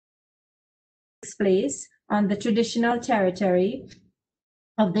takes place on the traditional territory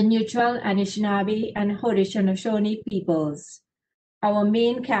of the Neutral, Anishinaabe, and Haudenosaunee peoples. Our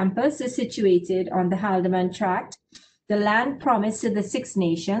main campus is situated on the Haldeman Tract, the land promised to the Six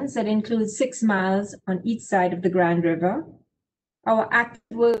Nations that includes 6 miles on each side of the Grand River. Our active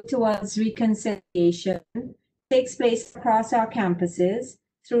work towards reconciliation takes place across our campuses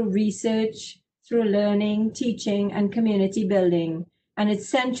through research, through learning, teaching, and community building, and it's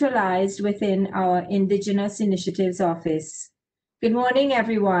centralized within our Indigenous Initiatives Office. Good morning,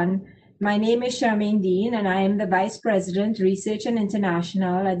 everyone. My name is Charmaine Dean, and I am the Vice President, Research and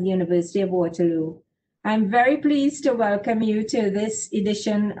International at the University of Waterloo. I'm very pleased to welcome you to this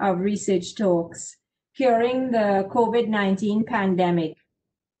edition of Research Talks, Curing the COVID-19 Pandemic.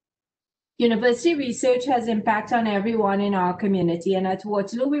 University research has impact on everyone in our community, and at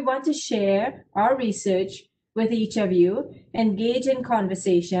Waterloo, we want to share our research with each of you, engage in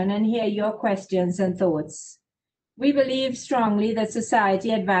conversation, and hear your questions and thoughts. We believe strongly that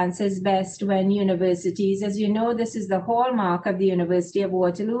society advances best when universities, as you know, this is the hallmark of the University of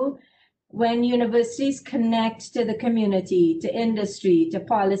Waterloo, when universities connect to the community, to industry, to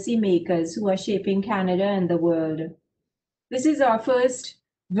policy makers who are shaping Canada and the world. This is our first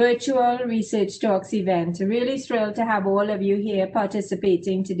virtual Research Talks event. Really thrilled to have all of you here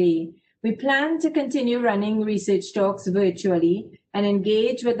participating today. We plan to continue running Research Talks virtually and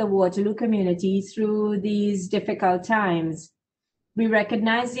engage with the Waterloo community through these difficult times. We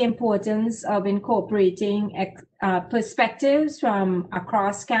recognize the importance of incorporating perspectives from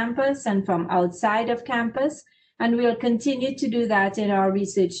across campus and from outside of campus, and we'll continue to do that in our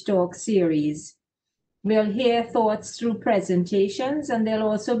Research Talk series. We'll hear thoughts through presentations, and they'll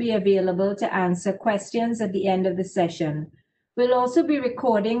also be available to answer questions at the end of the session. We'll also be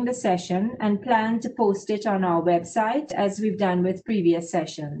recording the session and plan to post it on our website as we've done with previous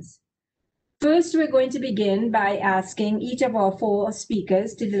sessions. First, we're going to begin by asking each of our 4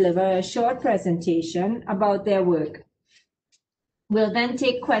 speakers to deliver a short presentation about their work. We'll then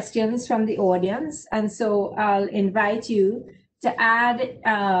take questions from the audience, and so I'll invite you to add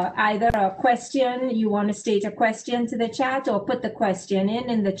either a question, you want to state a question to the chat, or put the question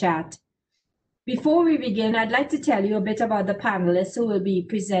in the chat. Before we begin, I'd like to tell you a bit about the panelists who will be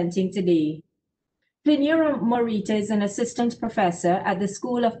presenting today. Plinio Morita is an assistant professor at the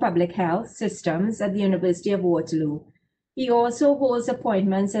School of Public Health Systems at the University of Waterloo. He also holds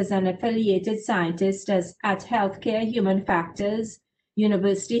appointments as an affiliated scientist at Healthcare Human Factors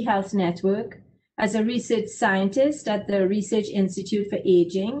University Health Network, as a research scientist at the Research Institute for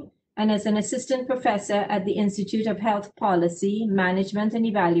Aging, and as an assistant professor at the Institute of Health Policy, Management and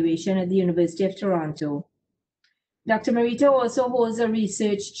Evaluation at the University of Toronto. Dr. Morita also holds a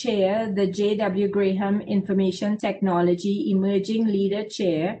research chair, the J.W. Graham Information Technology Emerging Leader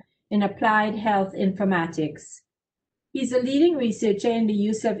Chair in Applied Health Informatics. He's a leading researcher in the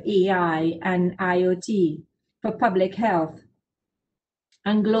use of AI and IoT for public health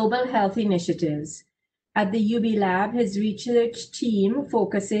and global health initiatives. At the UB Lab, his research team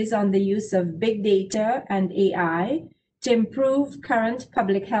focuses on the use of big data and AI to improve current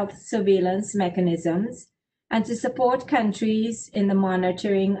public health surveillance mechanisms and to support countries in the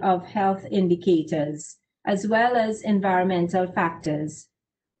monitoring of health indicators, as well as environmental factors.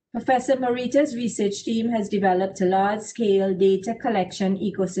 Professor Morita's research team has developed large-scale data collection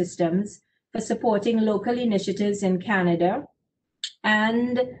ecosystems for supporting local initiatives in Canada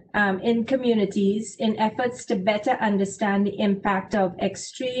and in communities in efforts to better understand the impact of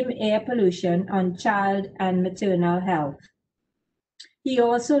extreme air pollution on child and maternal health. He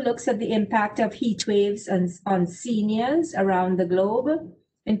also looks at the impact of heat waves on seniors around the globe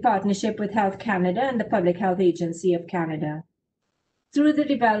in partnership with Health Canada and the Public Health Agency of Canada. Through the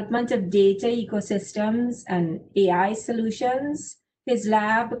development of data ecosystems and AI solutions, his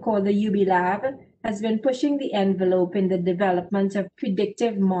lab, called the UB Lab, has been pushing the envelope in the development of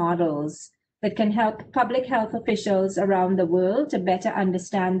predictive models that can help public health officials around the world to better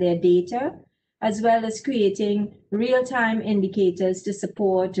understand their data, as well as creating real-time indicators to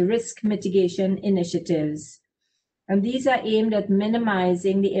support risk mitigation initiatives. And these are aimed at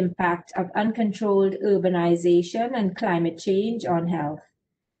minimizing the impact of uncontrolled urbanization and climate change on health.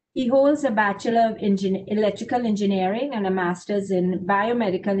 He holds a Bachelor of Electrical Engineering and a Master's in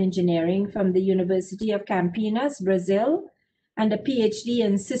Biomedical Engineering from the University of Campinas, Brazil, and a PhD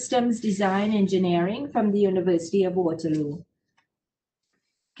in Systems Design Engineering from the University of Waterloo.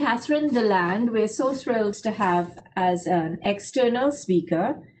 Catherine Deland, we're so thrilled to have as an external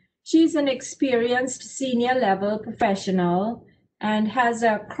speaker. She's an experienced senior-level professional and has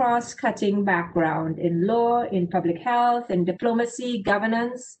a cross-cutting background in law, in public health, in diplomacy,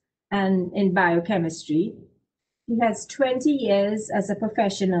 governance, and in biochemistry. He has 20 years as a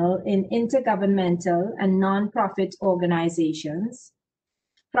professional in intergovernmental and non-profit organizations,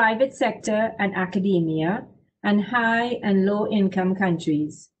 private sector and academia, and high and low income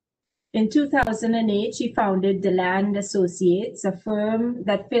countries. In 2008, she founded DeLand Associates, a firm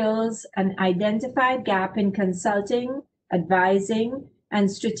that fills an identified gap in consulting, advising,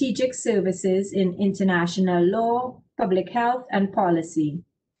 and strategic services in international law, public health, and policy.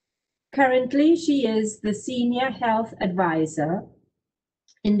 Currently, she is the Senior Health Advisor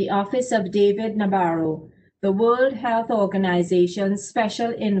in the Office of David Nabarro, the World Health Organization's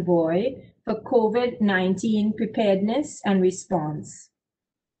Special Envoy for COVID-19 Preparedness and Response.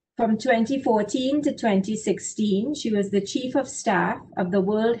 From 2014 to 2016, she was the Chief of Staff of the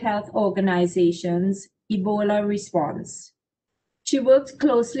World Health Organization's Ebola response. She worked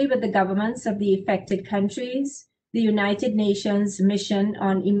closely with the governments of the affected countries, the United Nations Mission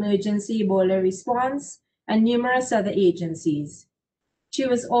on Emergency Ebola Response, and numerous other agencies. She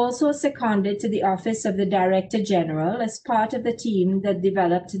was also seconded to the Office of the Director General as part of the team that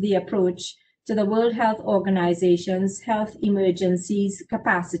developed the approach to the World Health Organization's health emergencies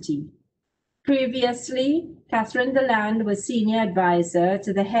capacity. Previously, Catherine DeLand was Senior Advisor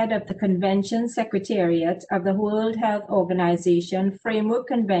to the head of the Convention Secretariat of the World Health Organization Framework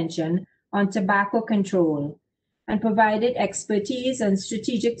Convention on Tobacco Control, and provided expertise and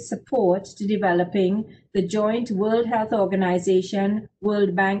strategic support to developing the joint World Health Organization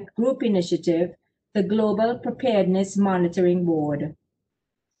World Bank Group Initiative, the Global Preparedness Monitoring Board.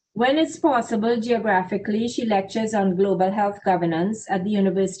 When it's possible geographically, she lectures on global health governance at the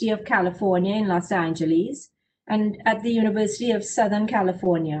University of California in Los Angeles and at the University of Southern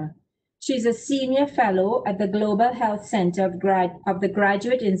California. She's a senior fellow at the Global Health Center of the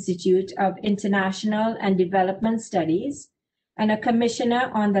Graduate Institute of International and Development Studies and a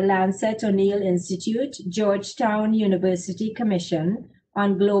commissioner on the Lancet O'Neill Institute, Georgetown University Commission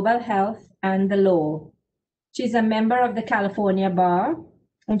on Global Health and the Law. She's a member of the California Bar,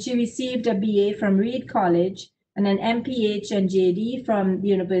 and she received a BA from Reed College and an MPH and JD from the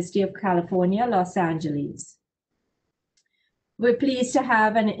University of California, Los Angeles. We're pleased to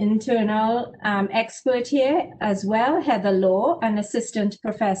have an internal expert here as well, Heather Law, an assistant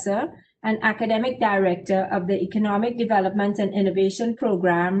professor and academic director of the Economic Development and Innovation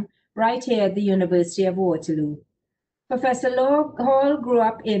Program right here at the University of Waterloo. Professor Law Hall grew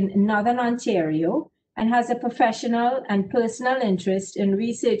up in Northern Ontario and has a professional and personal interest in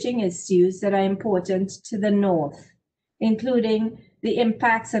researching issues that are important to the North, including the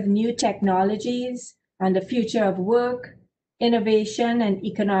impacts of new technologies on the future of work, innovation and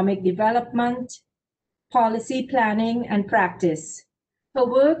economic development, policy planning and practice. Her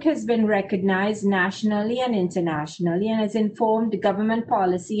work has been recognized nationally and internationally and has informed government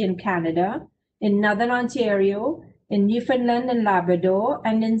policy in Canada, in Northern Ontario, in Newfoundland and Labrador,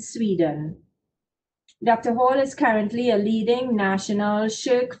 and in Sweden. Dr. Hall is currently leading a national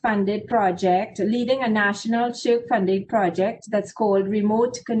SSHRC-funded project that's called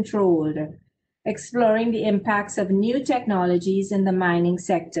Remote Controlled, exploring the impacts of new technologies in the mining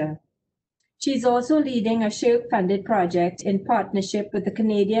sector. She's also leading a SSHRC-funded project in partnership with the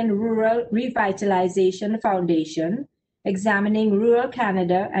Canadian Rural Revitalization Foundation, examining rural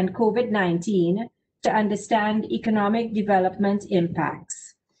Canada and COVID-19 to understand economic development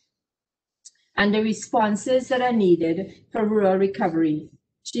impacts and the responses that are needed for rural recovery.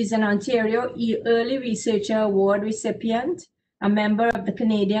 She's an Ontario Early Researcher Award recipient, a member of the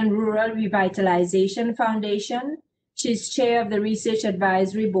Canadian Rural Revitalization Foundation. She's chair of the Research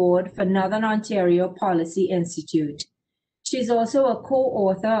Advisory Board for Northern Ontario Policy Institute. She's also a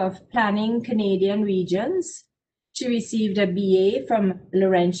co-author of Planning Canadian Regions. She received a BA from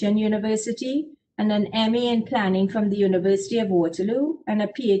Laurentian University and an MA in Planning from the University of Waterloo and a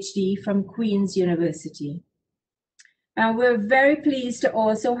PhD from Queen's University. And we're very pleased to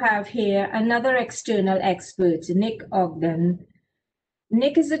also have here another external expert, Nick Ogden.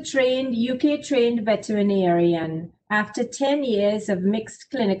 Nick is a UK-trained veterinarian. After 10 years of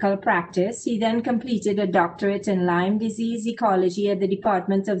mixed clinical practice, he then completed a doctorate in Lyme disease ecology at the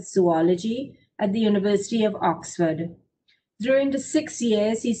Department of Zoology at the University of Oxford. During the 6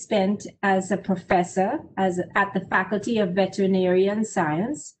 years he spent as a professor at the Faculty of Veterinary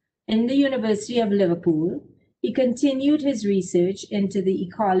Science in the University of Liverpool, he continued his research into the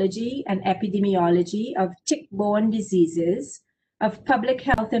ecology and epidemiology of tick-borne diseases of public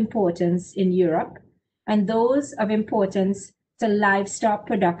health importance in Europe and those of importance to livestock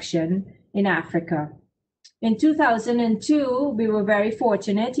production in Africa. In 2002, we were very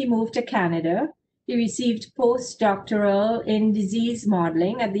fortunate. He moved to Canada. He received postdoctoral in disease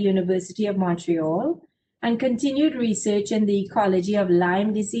modeling at the University of Montreal and continued research in the ecology of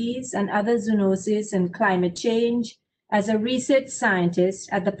Lyme disease and other zoonoses and climate change as a research scientist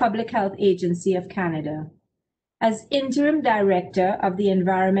at the Public Health Agency of Canada. As interim director of the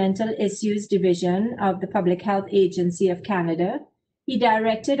Environmental Issues Division of the Public Health Agency of Canada, he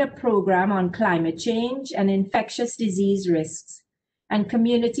directed a program on climate change and infectious disease risks and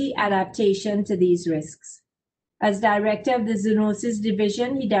community adaptation to these risks. As director of the Zoonosis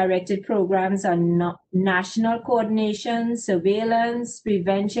Division, he directed programs on national coordination, surveillance,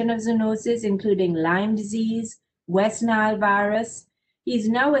 prevention of zoonosis, including Lyme disease, West Nile virus. He is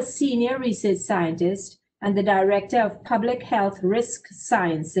now a senior research scientist and the director of public health risk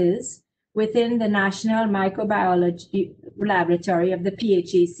sciences within the National Microbiology Laboratory of the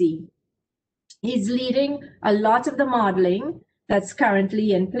PHAC. He's leading a lot of the modeling that's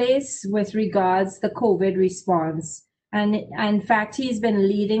currently in place with regards to the COVID response. And in fact, he's been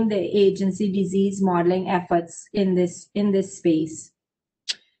leading the agency disease modeling efforts in this space.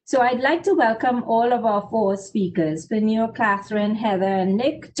 So I'd like to welcome all of our four speakers, Plinio, Catherine, Heather, and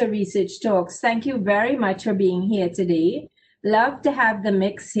Nick, to Research Talks. Thank you very much for being here today. Love to have the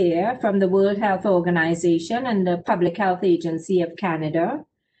mix here from the World Health Organization and the Public Health Agency of Canada.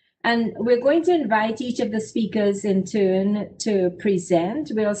 And we're going to invite each of the speakers in turn to present.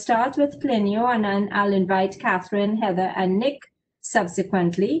 We'll start with Plinio, and then I'll invite Catherine, Heather, and Nick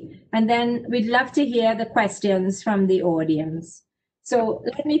subsequently. And then we'd love to hear the questions from the audience. So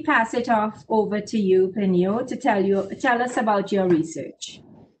let me pass it off over to you, Plinio, to tell us about your research.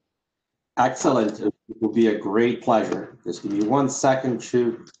 Excellent. It will be a great pleasure. Just give me 1 second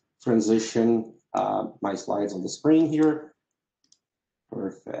to transition my slides on the screen here.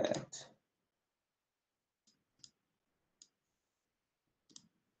 Perfect.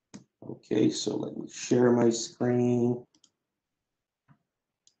 Okay, so let me share my screen.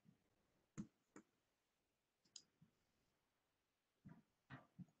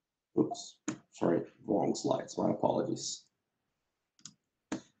 Oops, sorry, wrong slides, my apologies.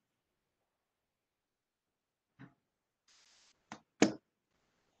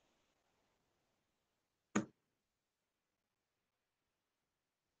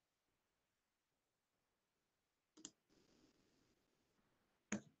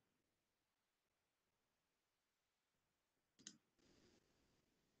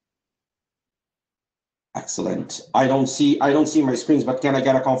 Excellent. I don't see my screens, but can I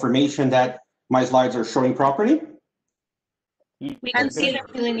get a confirmation that my slides are showing properly? We can see them,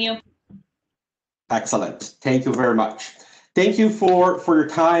 Plinio. Excellent. Thank you very much. Thank you for your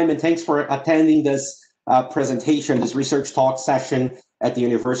time, and thanks for attending this presentation, this research talk session at the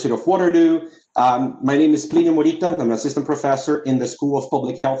University of Waterloo. My name is Plinio Morita. I'm an assistant professor in the School of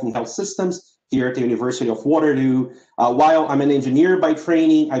Public Health and Health Systems here at the University of Waterloo. While I'm an engineer by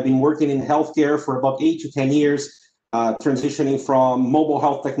training, I've been working in healthcare for about 8 to 10 years, transitioning from mobile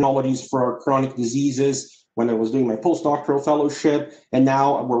health technologies for chronic diseases when I was doing my postdoctoral fellowship. And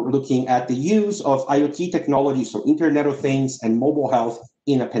now we're looking at the use of IoT technology, so Internet of Things and mobile health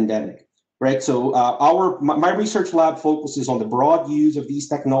in a pandemic, right? So my research lab focuses on the broad use of these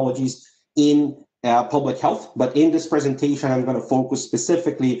technologies in public health, but in this presentation, I'm going to focus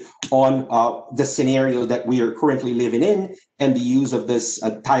specifically on the scenario that we are currently living in and the use of this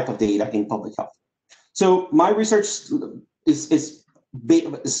type of data in public health. So my research is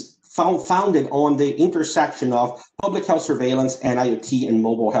founded on the intersection of public health surveillance and IoT and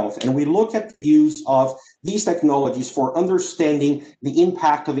mobile health. And we look at the use of these technologies for understanding the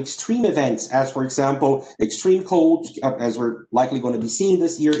impact of extreme events, as for example, extreme cold, as we're likely going to be seeing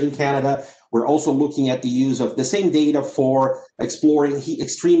this year in Canada. We're also looking at the use of the same data for exploring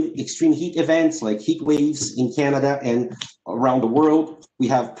extreme heat events like heat waves in Canada and around the world. We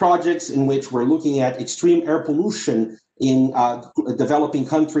have projects in which we're looking at extreme air pollution in developing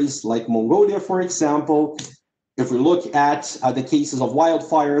countries like Mongolia, for example. If we look at the cases of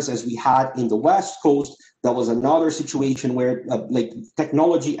wildfires as we had in the West Coast, that was another situation where like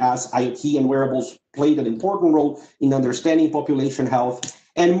technology as IoT and wearables played an important role in understanding population health.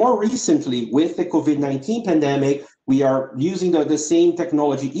 And more recently, with the COVID-19 pandemic, we are using the same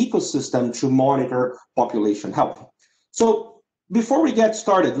technology ecosystem to monitor population health. So before we get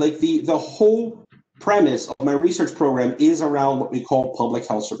started, like the whole premise of my research program is around what we call public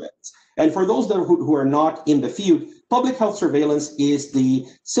health surveillance. And for those who are not in the field, public health surveillance is the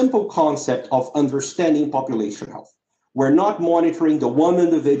simple concept of understanding population health. We're not monitoring the one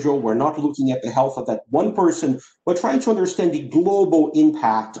individual, we're not looking at the health of that one person, but trying to understand the global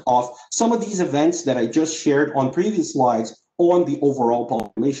impact of some of these events that I just shared on previous slides on the overall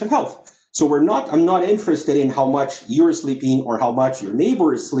population health. So I'm not interested in how much you're sleeping or how much your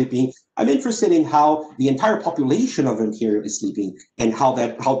neighbor is sleeping. I'm interested in how the entire population of Ontario is sleeping and how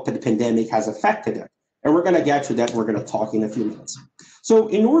the pandemic has affected it. And we're going to get to that. We're going to talk in a few minutes. So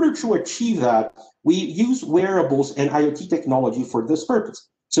in order to achieve that, we use wearables and IoT technology for this purpose.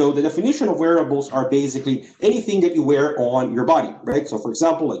 So the definition of wearables are basically anything that you wear on your body, right? So for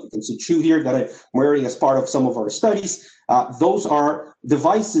example, like you can see shoe here that I'm wearing as part of some of our studies. Those are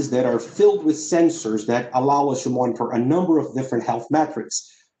devices that are filled with sensors that allow us to monitor a number of different health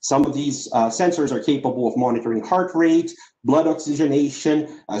metrics. Some of these sensors are capable of monitoring heart rate, blood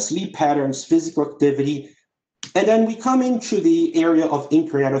oxygenation, sleep patterns, physical activity. And then we come into the area of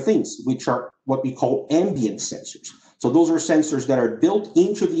Internet of Things, which are what we call ambient sensors. So those are sensors that are built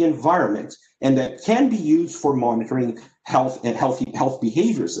into the environment and that can be used for monitoring health and health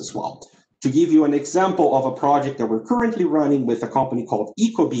behaviors as well. To give you an example of a project that we're currently running with a company called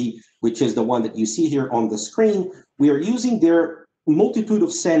Ecobee, which is the one that you see here on the screen, we are using their multitude of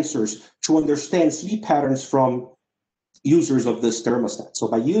sensors to understand sleep patterns from users of this thermostat. So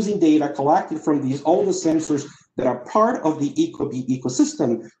by using data collected from all the sensors that are part of the Ecobee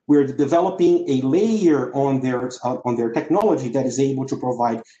ecosystem, we're developing a layer on their technology that is able to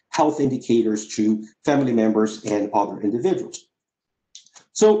provide health indicators to family members and other individuals.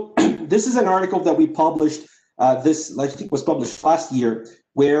 So this is an article that we published, this I think was published last year,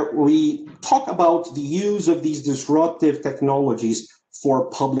 where we talk about the use of these disruptive technologies for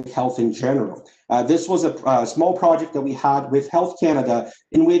public health in general. This was a small project that we had with Health Canada,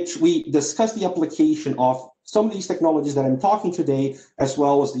 in which we discussed the application of some of these technologies that I'm talking today, as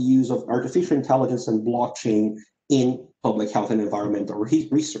well as the use of artificial intelligence and blockchain in public health and environmental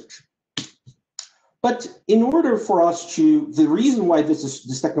research. But in order for us the reason why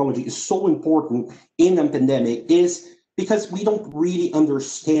this technology is so important in the pandemic is because we don't really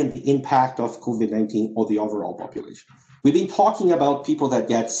understand the impact of COVID-19 on the overall population. We've been talking about people that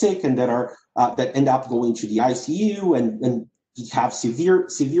get sick and that end up going to the ICU and have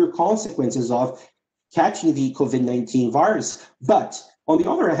severe consequences of catching the COVID-19 virus. But on the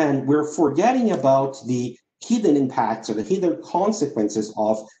other hand, we're forgetting about the hidden impacts or the hidden consequences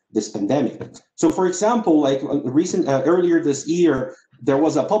of this pandemic. So for example, like earlier this year, there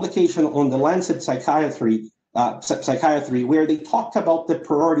was a publication on the Lancet Psychiatry where they talked about the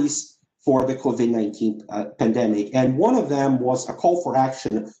priorities for the COVID-19 pandemic. And one of them was a call for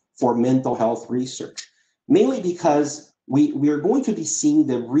action for mental health research, mainly because we are going to be seeing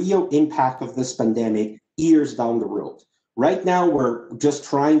the real impact of this pandemic years down the road. Right now, we're just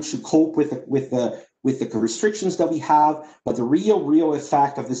trying to cope with the restrictions that we have, but the real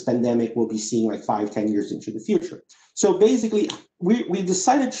effect of this pandemic will be seen like 5-10 years into the future. So basically, we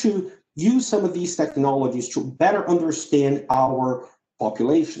decided to use some of these technologies to better understand our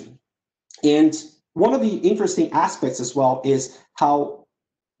population. And one of the interesting aspects as well is how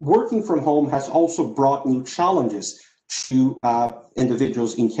working from home has also brought new challenges to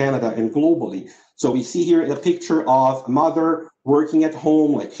individuals in Canada and globally. So we see here a picture of a mother working at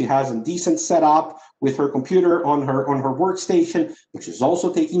home, like she has a decent setup with her computer on her workstation, but she's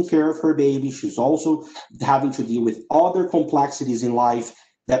also taking care of her baby. She's also having to deal with other complexities in life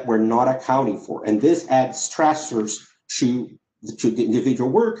that we're not accounting for. And this adds stressors to the individual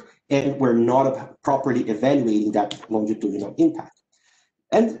work, and we're not properly evaluating that longitudinal impact.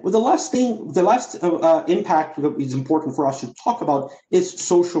 And the last impact that is important for us to talk about is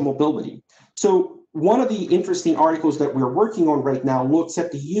social mobility. So one of the interesting articles that we're working on right now looks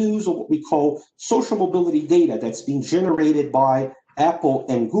at the use of what we call social mobility data that's being generated by Apple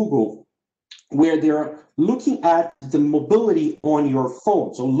and Google, where they're looking at the mobility on your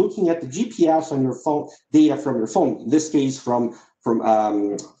phone. So looking at the GPS on your phone, data from your phone. In this case, from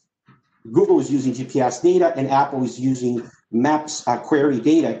Google is using GPS data and Apple is using Maps query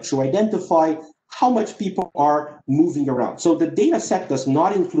data to identify how much people are moving around. So the data set does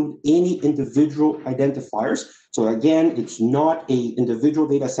not include any individual identifiers. So again, it's not an individual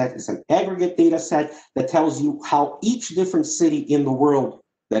data set, it's an aggregate data set that tells you how each different city in the world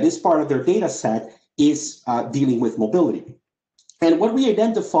that is part of their data set is dealing with mobility. And what we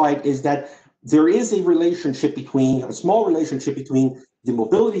identified is that there is a small relationship between the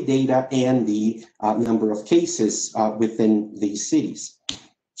mobility data and the number of cases within these cities.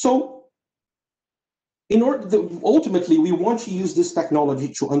 So ultimately, we want to use this technology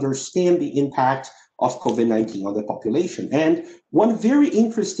to understand the impact of COVID-19 on the population. And one very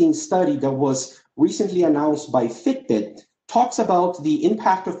interesting study that was recently announced by Fitbit talks about the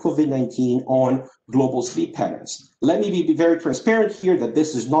impact of COVID-19 on global sleep patterns. Let me be very transparent here that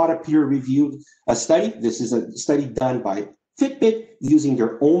this is not a peer-reviewed study. This is a study done by Fitbit using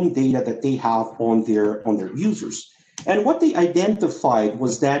their own data that they have on their users. And what they identified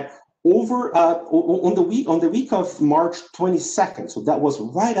was that over on the week of March 22nd, so that was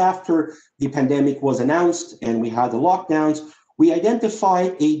right after the pandemic was announced and we had the lockdowns, we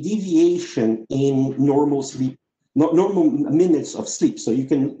identified a deviation in normal minutes of sleep. So you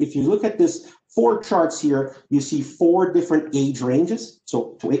can, if you look at this 4 charts here, you see 4 different age ranges.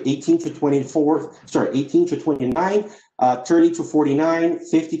 So 18 to 24, 18 to 29, 30 to 49,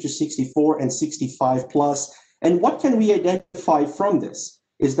 50 to 64, and 65 plus. And what can we identify from this?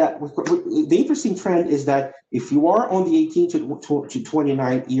 Is that the interesting trend is that if you are on the 18 to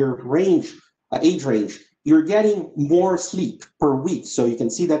 29 year range, age range, you're getting more sleep per week. So you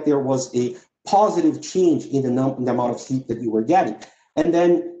can see that there was a positive change in the amount of sleep that you were getting. And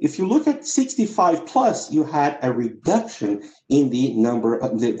then if you look at 65 plus, you had a reduction in the number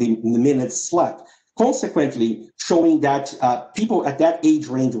of the minutes slept. Consequently, showing that people at that age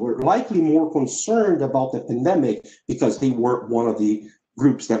range were likely more concerned about the pandemic because they were one of the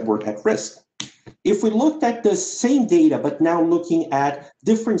groups that were at risk. If we looked at the same data, but now looking at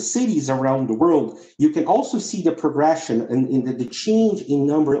different cities around the world, you can also see the progression and the change in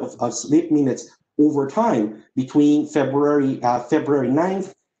number of sleep minutes over time between February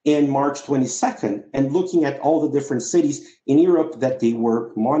 9th and March 22nd, and looking at all the different cities in Europe that they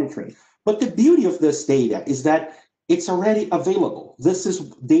were monitoring. But the beauty of this data is that it's already available. This is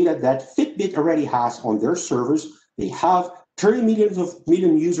data that Fitbit already has on their servers. They have 30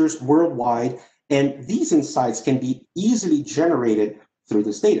 million users worldwide, and these insights can be easily generated through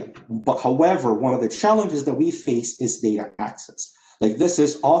this data. But however, one of the challenges that we face is data access. Like this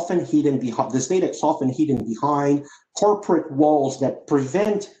is often hidden behind, this data is often hidden behind corporate walls that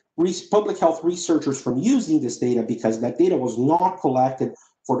prevent public health researchers from using this data because that data was not collected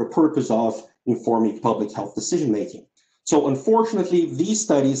for the purpose of informing public health decision-making. So unfortunately, these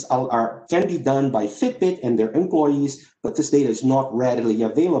studies can be done by Fitbit and their employees, but this data is not readily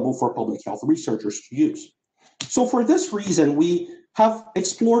available for public health researchers to use. So for this reason, we have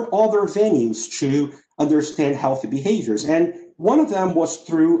explored other venues to understand healthy behaviors. And one of them was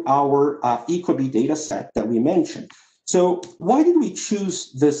through our Ecobee data set that we mentioned. So why did we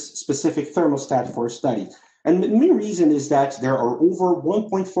choose this specific thermostat for a study? And the main reason is that there are over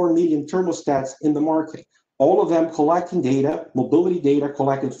 1.4 million thermostats in the market, all of them collecting data, mobility data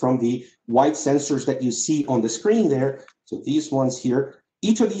collected from the white sensors that you see on the screen there. So these ones here,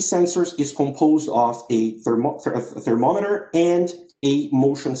 each of these sensors is composed of a thermometer and a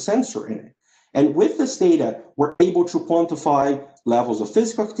motion sensor in it. And with this data, we're able to quantify levels of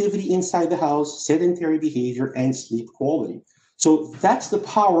physical activity inside the house, sedentary behavior, and sleep quality. So that's the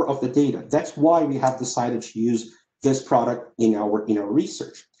power of the data. That's why we have decided to use this product in our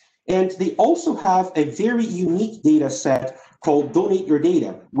research. And they also have a very unique data set called Donate Your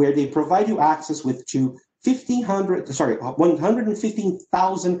Data, where they provide you access with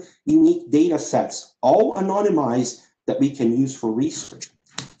 115,000 unique data sets, all anonymized, that we can use for research.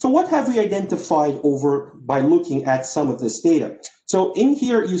 So what have we identified by looking at some of this data? So in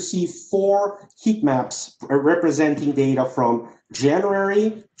here, you see 4 heat maps representing data from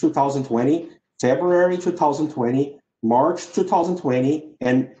January 2020, February 2020, March 2020,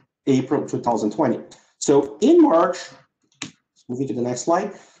 and April 2020. So in March, moving to the next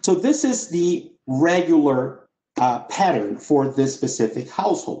slide. So this is the regular pattern for this specific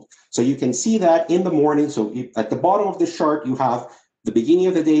household. So you can see that in the morning. So at the bottom of the chart, you have the beginning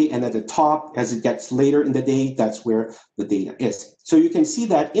of the day, and at the top, as it gets later in the day, that's where the data is. So you can see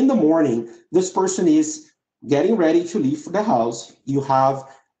that in the morning, this person is getting ready to leave for the house. You have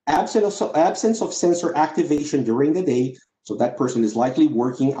absence of sensor activation during the day. So that person is likely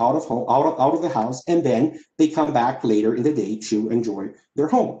working out of the house, and then they come back later in the day to enjoy their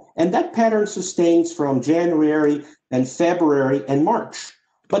home. And that pattern sustains from January and February and March.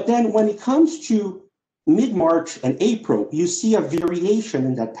 But then when it comes to mid-March and April, you see a variation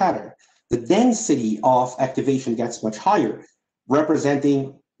in that pattern. The density of activation gets much higher,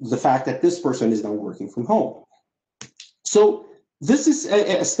 representing the fact that this person is now working from home. So this is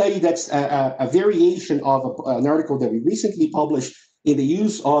a study that's a variation of an article that we recently published in the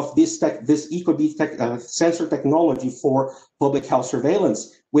use of this Ecobee sensor technology for public health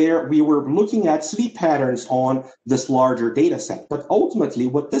surveillance, where we were looking at sleep patterns on this larger data set. But ultimately,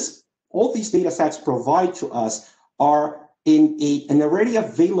 what all these data sets provide to us are in an already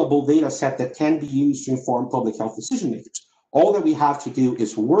available data set that can be used to inform public health decision makers. All that we have to do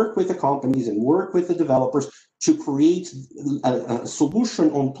is work with the companies and work with the developers to create a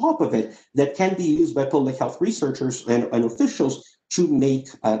solution on top of it that can be used by public health researchers and officials to make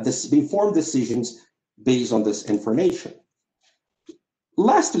informed decisions based on this information.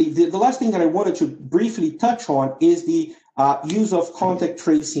 lastly, the last thing that I wanted to briefly touch on is the use of contact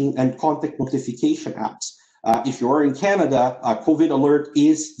tracing and contact notification apps. If you're in Canada, COVID Alert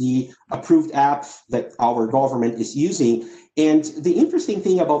is the approved app that our government is using. And the interesting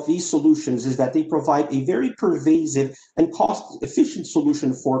thing about these solutions is that they provide a very pervasive and cost-efficient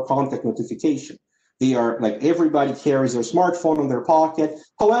solution for contact notification. They are like everybody carries their smartphone in their pocket.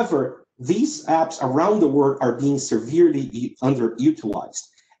 However, these apps around the world are being severely underutilized.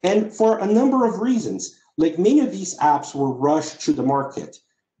 And for a number of reasons, like many of these apps were rushed to the market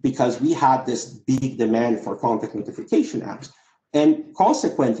because we had this big demand for contact notification apps. And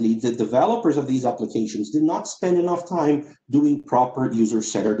consequently, the developers of these applications did not spend enough time doing proper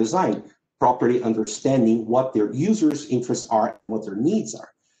user-centered design, properly understanding what their users' interests are and what their needs are.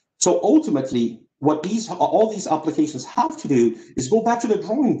 So ultimately, what all these applications have to do is go back to the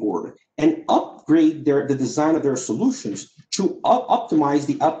drawing board and upgrade the design of their solutions to optimize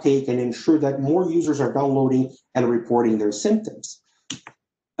the uptake and ensure that more users are downloading and reporting their symptoms.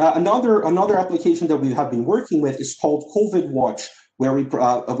 Another application that we have been working with is called COVID Watch, where we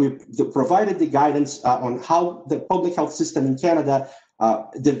provided the guidance on how the public health system in Canada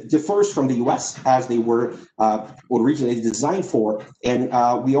differs from the US as they were originally designed for. And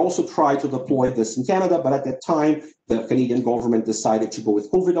we also tried to deploy this in Canada, but at that time, the Canadian government decided to go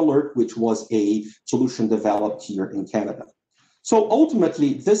with COVID Alert, which was a solution developed here in Canada. So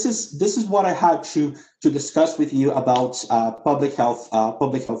ultimately, this is what I had to discuss with you about public health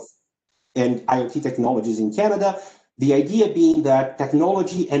and IoT technologies in Canada. The idea being that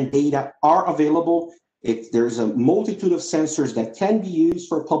technology and data are available. There's a multitude of sensors that can be used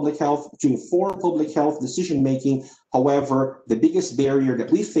for public health to inform public health decision making. However, the biggest barrier that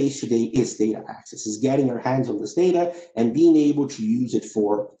we face today is data access, is getting our hands on this data and being able to use it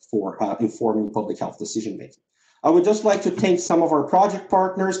for informing public health decision making. I would just like to thank some of our project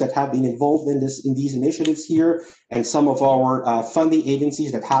partners that have been involved in these initiatives here, and some of our funding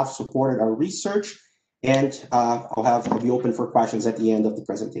agencies that have supported our research. And I'll be open for questions at the end of the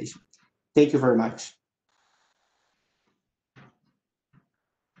presentation. Thank you very much.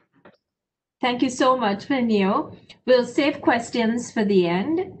 Thank you so much, Neo. We'll save questions for the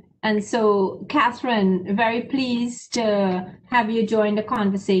end. And so, Catherine, very pleased to have you join the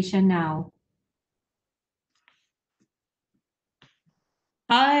conversation now.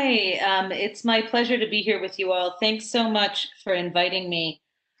 Hi, it's my pleasure to be here with you all. Thanks so much for inviting me.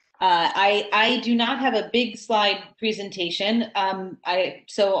 I do not have a big slide presentation.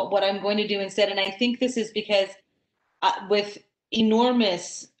 So what I'm going to do instead, and I think this is because with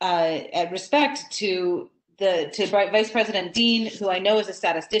enormous respect to Vice President Dean, who I know is a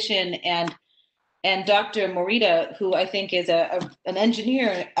statistician, and Dr. Morita, who I think is an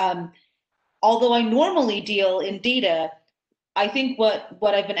engineer, although I normally deal in data, I think what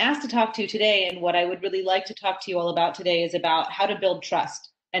I've been asked to talk to today, and what I would really like to talk to you all about today, is about how to build trust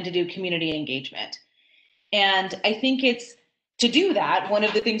and to do community engagement. And I think to do that, one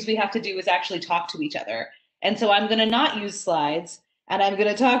of the things we have to do is actually talk to each other. And so I'm going to not use slides, and I'm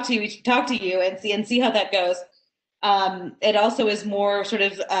going to talk to you and see how that goes. It also is more sort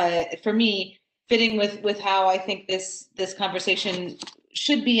of for me fitting with how I think this conversation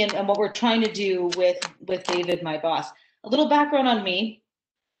should be, and what we're trying to do with David, my boss. A little background on me.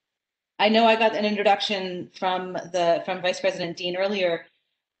 I know I got an introduction from Vice President Dean earlier,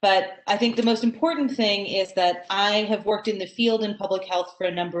 but I think the most important thing is that I have worked in the field in public health for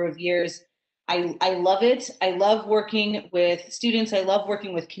a number of years. I love it. I love working with students. I love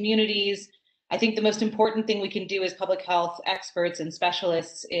working with communities. I think the most important thing we can do as public health experts and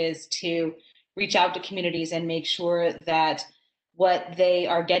specialists is to reach out to communities and make sure that what they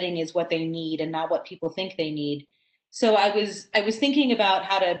are getting is what they need and not what people think they need. So I was thinking about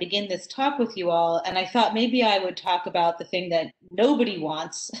how to begin this talk with you all, and I thought maybe I would talk about the thing that nobody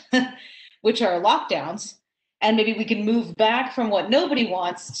wants, which are lockdowns, and maybe we can move back from what nobody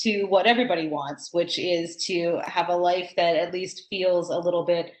wants to what everybody wants, which is to have a life that at least feels a little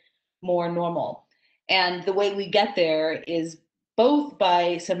bit more normal. And the way we get there is both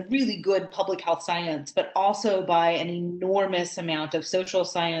by some really good public health science, but also by an enormous amount of social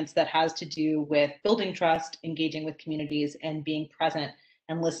science that has to do with building trust, engaging with communities, and being present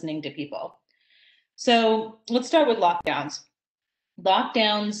and listening to people. So let's start with lockdowns.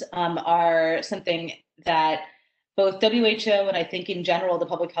 Lockdowns are something that both WHO and I think in general the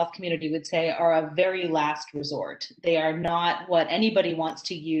public health community would say are a very last resort. They are not what anybody wants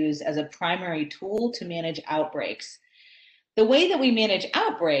to use as a primary tool to manage outbreaks. The way that we manage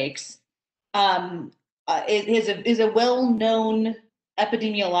outbreaks is a well-known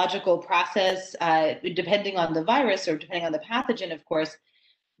epidemiological process, depending on the virus or depending on the pathogen, of course.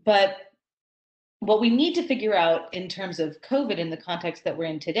 But what we need to figure out in terms of COVID in the context that we're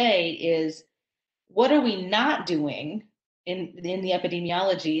in today is, what are we not doing in the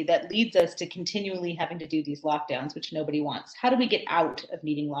epidemiology that leads us to continually having to do these lockdowns, which nobody wants? How do we get out of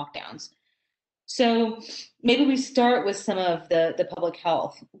needing lockdowns? So maybe we start with some of the public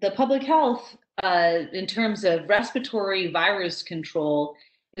health. The public health, in terms of respiratory virus control,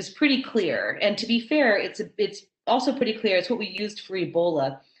 is pretty clear. And to be fair, it's also pretty clear. It's what we used for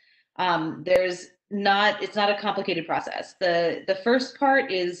Ebola. It's not a complicated process. The first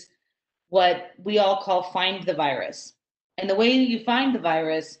part is what we all call find the virus. And the way you find the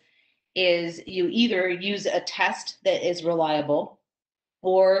virus is you either use a test that is reliable,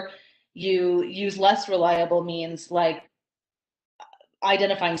 or you use less reliable means like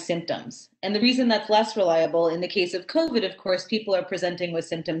identifying symptoms. And the reason that's less reliable in the case of COVID, of course, people are presenting with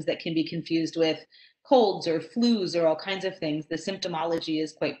symptoms that can be confused with colds or flus or all kinds of things. The symptomology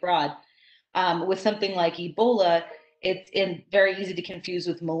is quite broad. With something like Ebola, it's very easy to confuse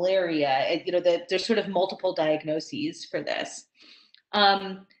with malaria. There's sort of multiple diagnoses for this.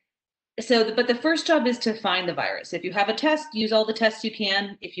 But the first job is to find the virus. If you have a test, use all the tests you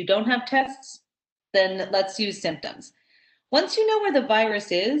can. If you don't have tests, then let's use symptoms. Once you know where the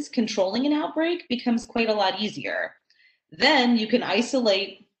virus is, controlling an outbreak becomes quite a lot easier. Then you can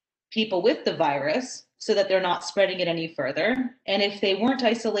isolate people with the virus so that they're not spreading it any further. And if they weren't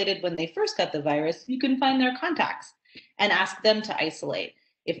isolated when they first got the virus, you can find their contacts and ask them to isolate.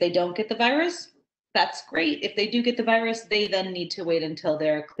 If they don't get the virus, that's great. If they do get the virus, they then need to wait until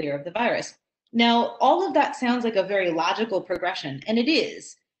they're clear of the virus. Now, all of that sounds like a very logical progression, and it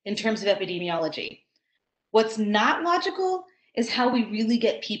is in terms of epidemiology. What's not logical is how we really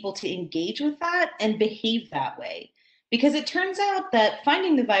get people to engage with that and behave that way. Because it turns out that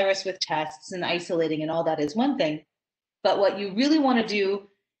finding the virus with tests and isolating and all that is one thing, but what you really want to do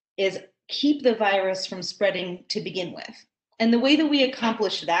is keep the virus from spreading to begin with. And the way that we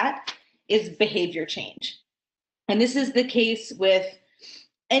accomplish that is behavior change. And this is the case with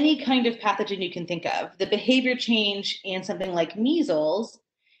any kind of pathogen you can think of. The behavior change in something like measles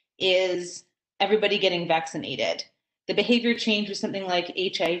is everybody getting vaccinated. The behavior change with something like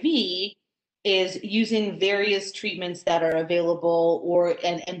HIV is using various treatments that are available,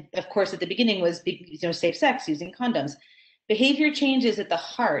 and of course at the beginning was safe sex, using condoms. Behavior change is at the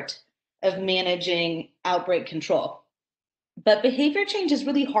heart of managing outbreak control. But behavior change is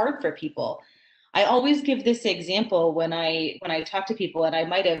really hard for people. I always give this example when I talk to people, and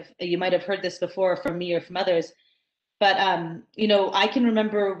you might have heard this before from me or from others. But I can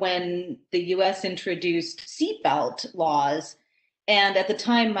remember when the U.S. introduced seatbelt laws, and at the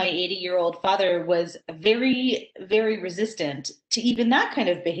time, my 80-year-old father was very, very resistant to even that kind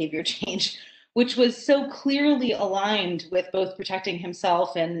of behavior change, which was so clearly aligned with both protecting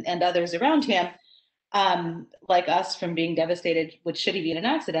himself and others around him, like us, from being devastated, which should have been an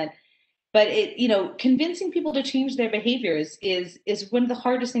accident. But convincing people to change their behaviors is one of the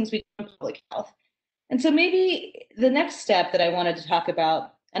hardest things we do in public health. And so maybe the next step that I wanted to talk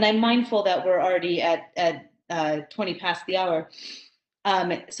about, and I'm mindful that we're already at 20 past the hour,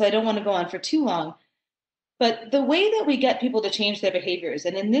 so I don't want to go on for too long, but the way that we get people to change their behaviors,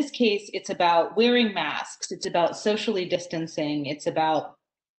 and in this case, it's about wearing masks, it's about socially distancing, it's about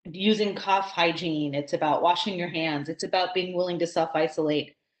using cough hygiene, it's about washing your hands, it's about being willing to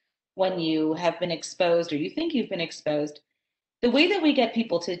self-isolate when you have been exposed or you think you've been exposed. The way that we get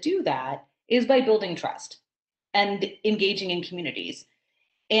people to do that is by building trust and engaging in communities.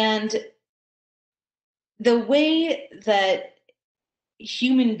 And the way that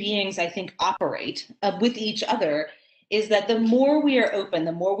human beings, I think, operate with each other is that the more we are open,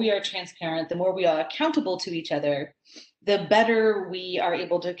 the more we are transparent, the more we are accountable to each other, the better we are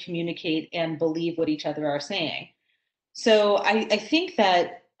able to communicate and believe what each other are saying. So I think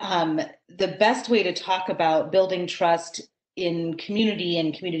that the best way to talk about building trust in community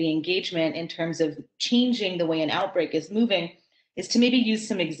and community engagement in terms of changing the way an outbreak is moving is to maybe use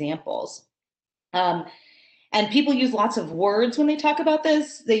some examples. And people use lots of words when they talk about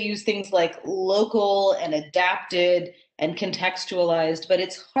this. They use things like local and adapted and contextualized, but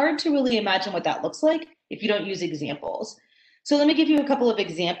it's hard to really imagine what that looks like if you don't use examples. So let me give you a couple of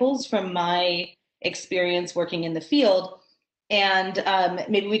examples from my experience working in the field, and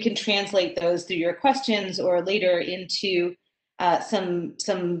maybe we can translate those through your questions or later into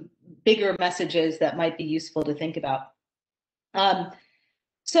some bigger messages that might be useful to think about.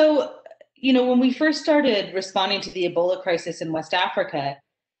 When we first started responding to the Ebola crisis in West Africa,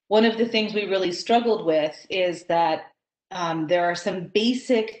 one of the things we really struggled with is that there are some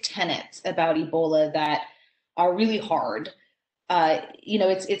basic tenets about Ebola that are really hard.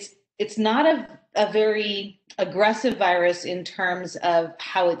 it's not a very aggressive virus in terms of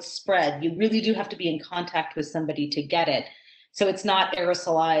how it's spread. You really do have to be in contact with somebody to get it. So it's not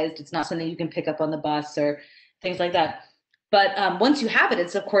aerosolized. It's not something you can pick up on the bus or things like that. But once you have it,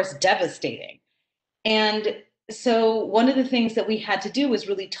 it's of course devastating. And so one of the things that we had to do was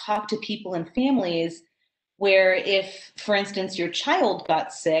really talk to people and families where if, for instance, your child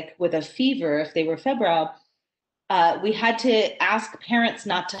got sick with a fever, if they were febrile, we had to ask parents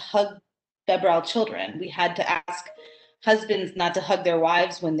not to hug febrile children. We had to ask husbands not to hug their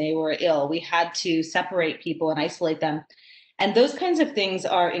wives when they were ill. We had to separate people and isolate them. And those kinds of things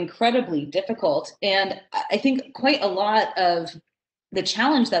are incredibly difficult. And I think quite a lot of the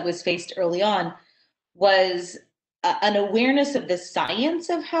challenge that was faced early on was an awareness of the science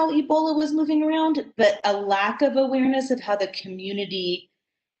of how Ebola was moving around, but a lack of awareness of how the community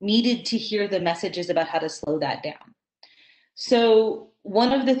needed to hear the messages about how to slow that down. So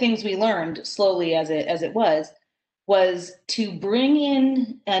one of the things we learned slowly as it was to bring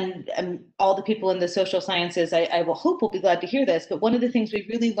in, and all the people in the social sciences, I will hope will be glad to hear this, but one of the things we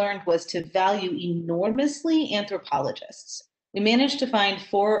really learned was to value enormously anthropologists. We managed to find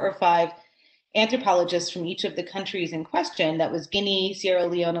 4 or 5 anthropologists from each of the countries in question, that was Guinea, Sierra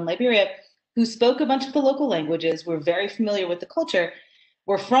Leone, and Liberia, who spoke a bunch of the local languages, were very familiar with the culture,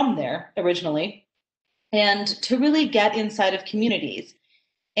 were from there originally, and to really get inside of communities.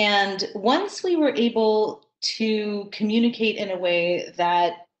 And once we were able to communicate in a way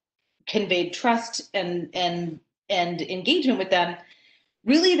that conveyed trust and engagement with them,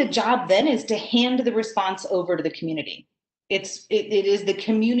 really the job then is to hand the response over to the community. It is the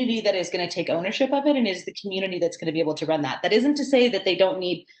community that is going to take ownership of it, and it is the community that's going to be able to run that. That isn't to say that they don't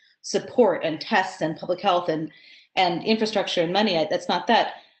need support and tests and public health and infrastructure and money. That's not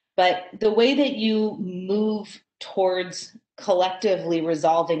that. But the way that you move towards collectively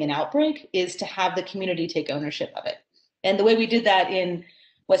resolving an outbreak is to have the community take ownership of it. And the way we did that in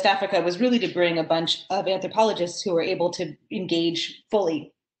West Africa was really to bring a bunch of anthropologists who were able to engage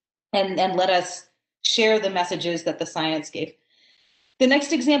fully and let us share the messages that the science gave. The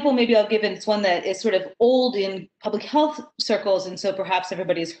next example maybe I'll give, and it's one that is sort of old in public health circles, and so perhaps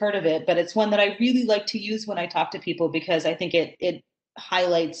everybody's heard of it, but it's one that I really like to use when I talk to people because I think it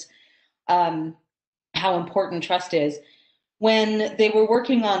highlights how important trust is. When they were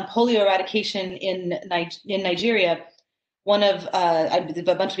working on polio eradication in Nigeria, one of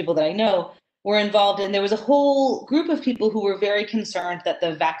a bunch of people that I know were involved, and there was a whole group of people who were very concerned that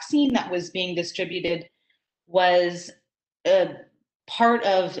the vaccine that was being distributed was part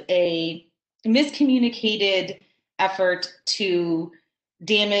of a miscommunicated effort to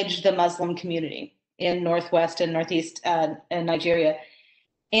damage the Muslim community in Northwest and Northeast Nigeria.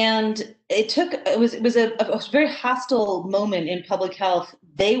 And it was a very hostile moment in public health.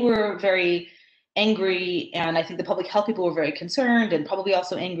 They were very angry, and I think the public health people were very concerned and probably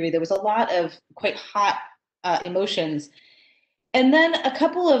also angry. There was a lot of quite hot emotions. And then a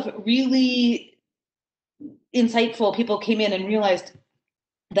couple of really insightful people came in and realized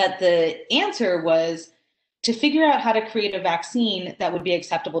that the answer was to figure out how to create a vaccine that would be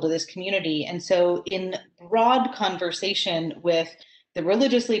acceptable to this community. And so in broad conversation with the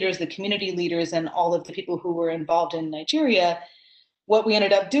religious leaders, the community leaders, and all of the people who were involved in Nigeria, what we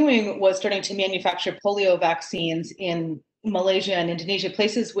ended up doing was starting to manufacture polio vaccines in Malaysia and Indonesia,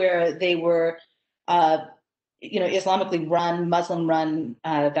 places where they were, Islamically run, Muslim run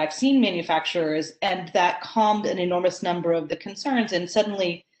vaccine manufacturers, and that calmed an enormous number of the concerns. And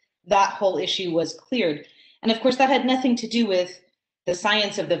suddenly that whole issue was cleared. And of course, that had nothing to do with the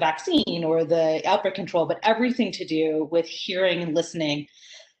science of the vaccine or the outbreak control, but everything to do with hearing and listening,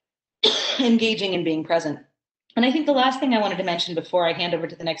 engaging and being present. And I think the last thing I wanted to mention before I hand over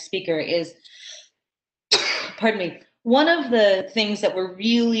to the next speaker is, pardon me, one of the things that we're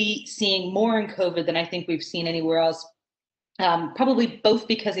really seeing more in COVID than I think we've seen anywhere else, probably both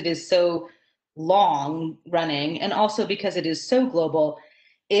because it is so long running and also because it is so global,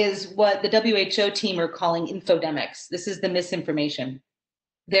 is what the WHO team are calling infodemics. This is the misinformation.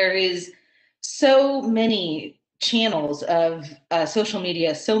 There is so many channels of social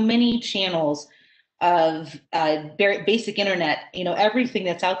media, so many channels of basic internet, everything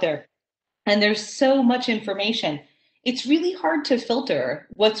that's out there. And there's so much information. It's really hard to filter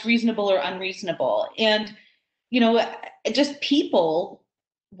what's reasonable or unreasonable. And, just people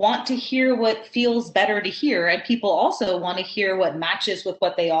want to hear what feels better to hear. And people also want to hear what matches with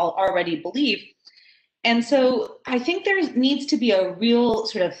what they all already believe. And so I think there needs to be a real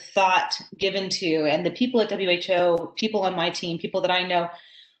sort of thought given to, and the people at WHO, people on my team, people that I know,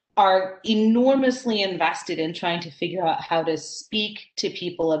 are enormously invested in trying to figure out how to speak to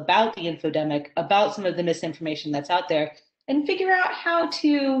people about the infodemic, about some of the misinformation that's out there, and figure out how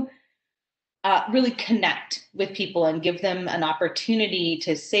to really connect with people and give them an opportunity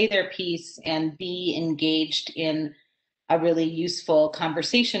to say their piece and be engaged in a really useful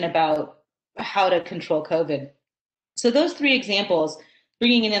conversation about how to control COVID. So those three examples,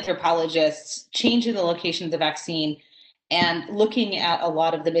 bringing in anthropologists, changing the location of the vaccine, and looking at a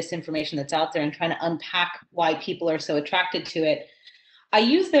lot of the misinformation that's out there and trying to unpack why people are so attracted to it. I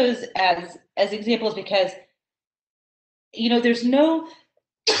use those as examples because, there's no,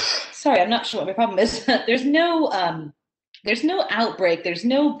 sorry, I'm not sure what my problem is. There's no outbreak, there's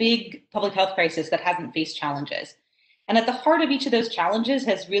no big public health crisis that hasn't faced challenges. And at the heart of each of those challenges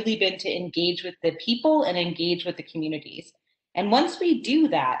has really been to engage with the people and engage with the communities. And once we do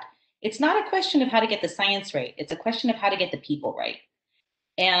that, it's not a question of how to get the science right. It's a question of how to get the people right.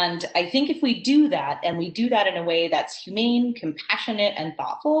 And I think if we do that, and we do that in a way that's humane, compassionate, and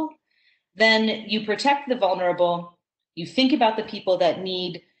thoughtful, then you protect the vulnerable, you think about the people that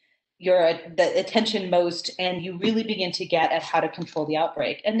need the attention most, and you really begin to get at how to control the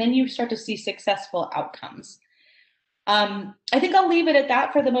outbreak. And then you start to see successful outcomes. I think I'll leave it at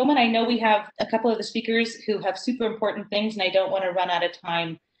that for the moment. I know we have a couple of the speakers who have super important things, and I don't want to run out of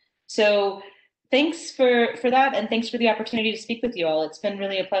time. So thanks for that, and thanks for the opportunity to speak with you all. It's been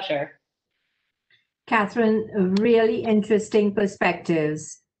really a pleasure. Catherine, really interesting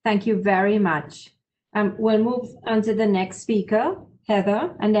perspectives. Thank you very much. We'll move on to the next speaker,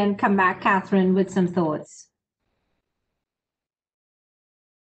 Heather, and then come back, Catherine, with some thoughts.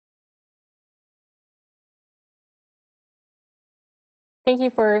 Thank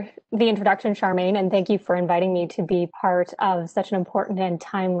you for the introduction, Charmaine, and thank you for inviting me to be part of such an important and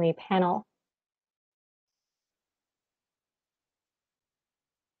timely panel.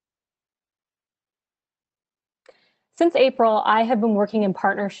 Since April, I have been working in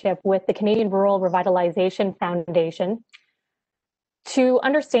partnership with the Canadian Rural Revitalization Foundation to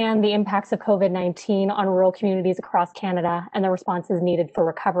understand the impacts of COVID-19 on rural communities across Canada and the responses needed for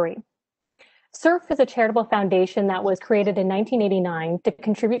recovery. SURF is a charitable foundation that was created in 1989 to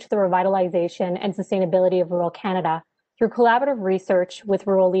contribute to the revitalization and sustainability of rural Canada through collaborative research with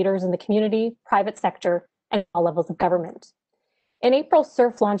rural leaders in the community, private sector, and all levels of government. In April,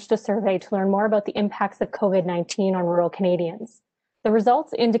 SURF launched a survey to learn more about the impacts of COVID-19 on rural Canadians. The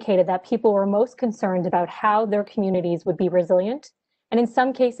results indicated that people were most concerned about how their communities would be resilient and in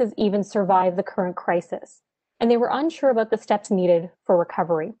some cases even survive the current crisis, and they were unsure about the steps needed for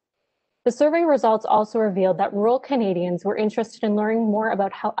recovery. The survey results also revealed that rural Canadians were interested in learning more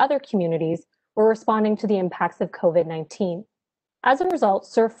about how other communities were responding to the impacts of COVID-19. As a result,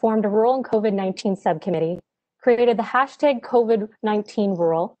 SURF formed a Rural and COVID-19 subcommittee, created the hashtag COVID-19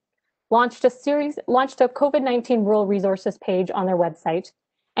 Rural, launched a COVID-19 Rural Resources page on their website,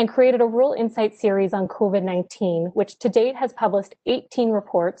 and created a Rural Insight series on COVID-19, which to date has published 18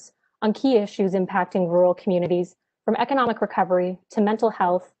 reports on key issues impacting rural communities, from economic recovery to mental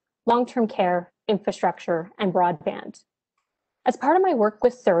health, long-term care, infrastructure, and broadband. As part of my work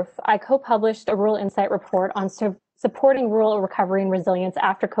with SURF, I co-published a Rural Insight report on supporting rural recovery and resilience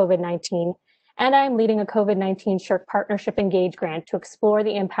after COVID-19, and I am leading a COVID-19 SHIRK Partnership Engage grant to explore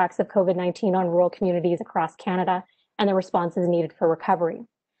the impacts of COVID-19 on rural communities across Canada and the responses needed for recovery.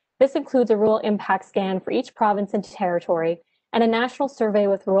 This includes a rural impact scan for each province and territory, and a national survey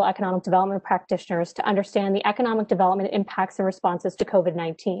with rural economic development practitioners to understand the economic development impacts and responses to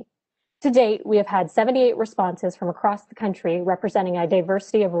COVID-19. To date, we have had 78 responses from across the country representing a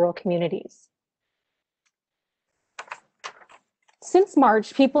diversity of rural communities. Since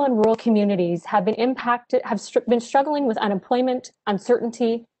March, people in rural communities have been struggling with unemployment,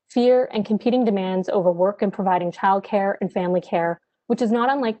 uncertainty, fear, and competing demands over work and providing childcare and family care, which is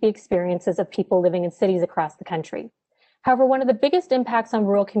not unlike the experiences of people living in cities across the country. However, one of the biggest impacts on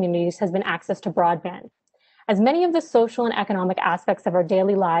rural communities has been access to broadband. As many of the social and economic aspects of our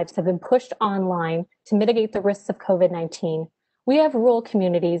daily lives have been pushed online to mitigate the risks of COVID-19, we have rural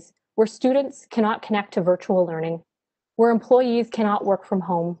communities where students cannot connect to virtual learning, where employees cannot work from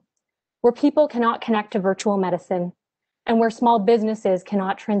home, where people cannot connect to virtual medicine, and where small businesses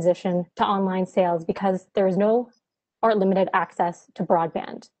cannot transition to online sales because there is no or limited access to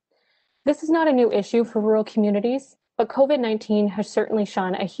broadband. This is not a new issue for rural communities, but COVID-19 has certainly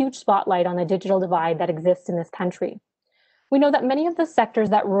shone a huge spotlight on the digital divide that exists in this country. We know that many of the sectors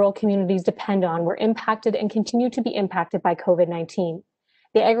that rural communities depend on were impacted and continue to be impacted by COVID-19.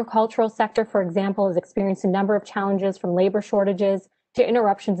 The agricultural sector, for example, has experienced a number of challenges from labor shortages to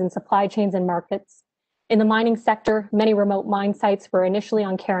interruptions in supply chains and markets. In the mining sector, many remote mine sites were initially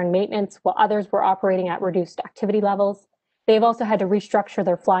on care and maintenance, while others were operating at reduced activity levels. They've also had to restructure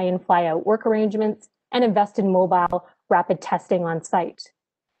their fly-in, fly-out work arrangements and invest in mobile rapid testing on site.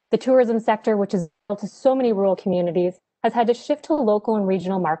 The tourism sector, which is built to so many rural communities, has had to shift to local and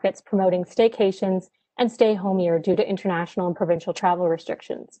regional markets, promoting staycations and stay home year due to international and provincial travel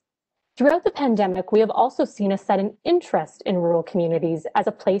restrictions. Throughout the pandemic, we have also seen a sudden interest in rural communities as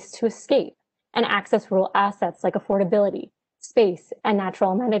a place to escape and access rural assets like affordability, space, and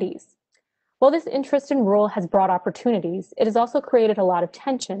natural amenities. While this interest in rural has brought opportunities, it has also created a lot of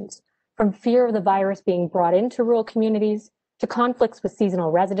tensions, from fear of the virus being brought into rural communities to conflicts with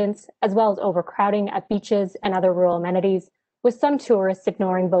seasonal residents, as well as overcrowding at beaches and other rural amenities, with some tourists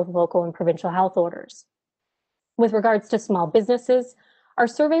ignoring both local and provincial health orders. With regards to small businesses, our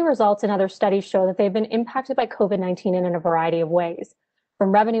survey results and other studies show that they've been impacted by COVID-19 in a variety of ways,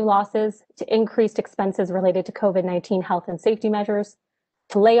 from revenue losses to increased expenses related to COVID-19 health and safety measures,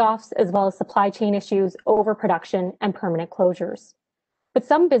 to layoffs, as well as supply chain issues, overproduction, and permanent closures. But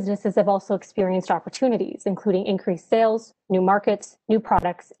some businesses have also experienced opportunities, including increased sales, new markets, new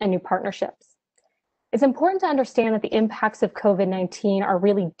products, and new partnerships. It's important to understand that the impacts of COVID-19 are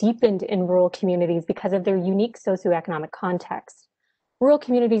really deepened in rural communities because of their unique socioeconomic context. Rural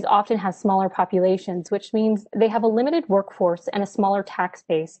communities often have smaller populations, which means they have a limited workforce and a smaller tax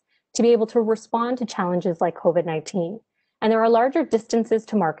base to be able to respond to challenges like COVID-19. And there are larger distances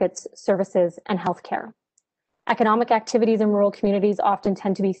to markets, services, and healthcare. Economic activities in rural communities often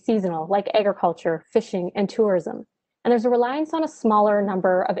tend to be seasonal, like agriculture, fishing, and tourism, and there's a reliance on a smaller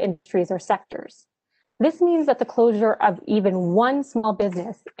number of industries or sectors. This means that the closure of even one small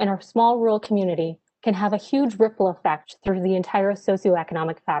business in a small rural community can have a huge ripple effect through the entire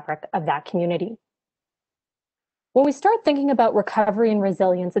socioeconomic fabric of that community. When we start thinking about recovery and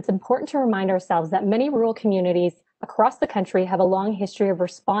resilience, it's important to remind ourselves that many rural communities across the country have a long history of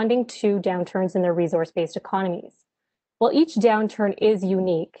responding to downturns in their resource-based economies. While each downturn is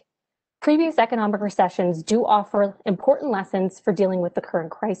unique, previous economic recessions do offer important lessons for dealing with the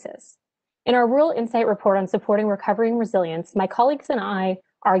current crisis. In our Rural Insight report on supporting recovery and resilience, my colleagues and I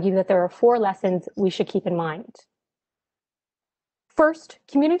argue that there are 4 lessons we should keep in mind. First,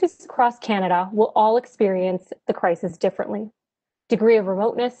 communities across Canada will all experience the crisis differently. Degree of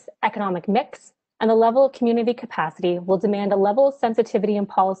remoteness, economic mix, and the level of community capacity will demand a level of sensitivity in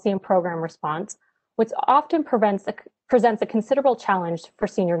policy and program response, which often presents a considerable challenge for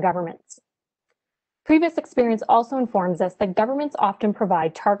senior governments. Previous experience also informs us that governments often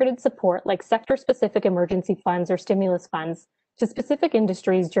provide targeted support like sector-specific emergency funds or stimulus funds to specific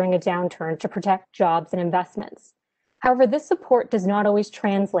industries during a downturn to protect jobs and investments. However, this support does not always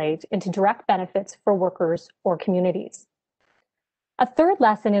translate into direct benefits for workers or communities. A third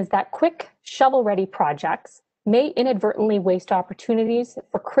lesson is that quick, shovel-ready projects may inadvertently waste opportunities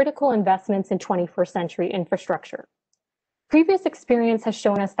for critical investments in 21st century infrastructure. Previous experience has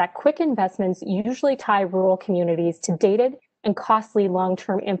shown us that quick investments usually tie rural communities to dated and costly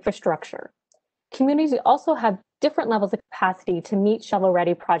long-term infrastructure. Communities also have different levels of capacity to meet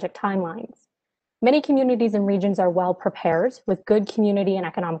shovel-ready project timelines. Many communities and regions are well prepared with good community and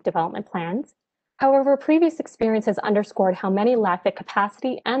economic development plans. However, previous experience has underscored how many lack the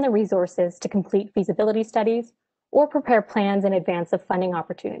capacity and the resources to complete feasibility studies or prepare plans in advance of funding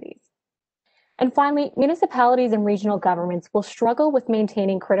opportunities. And finally, municipalities and regional governments will struggle with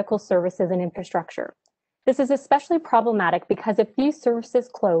maintaining critical services and infrastructure. This is especially problematic because if these services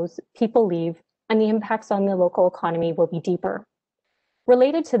close, people leave, and the impacts on the local economy will be deeper.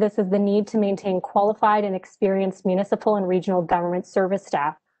 Related to this is the need to maintain qualified and experienced municipal and regional government service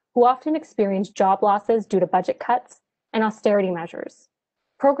staff who often experience job losses due to budget cuts and austerity measures.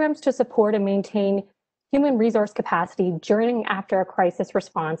 Programs to support and maintain human resource capacity during and after a crisis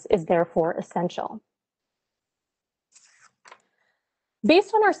response is therefore essential.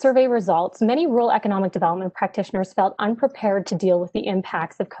 Based on our survey results, many rural economic development practitioners felt unprepared to deal with the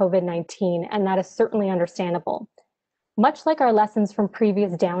impacts of COVID-19, and that is certainly understandable. Much like our lessons from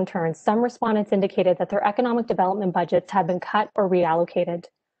previous downturns, some respondents indicated that their economic development budgets have been cut or reallocated,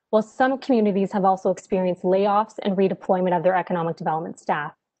 while some communities have also experienced layoffs and redeployment of their economic development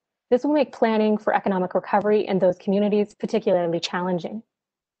staff. This will make planning for economic recovery in those communities particularly challenging.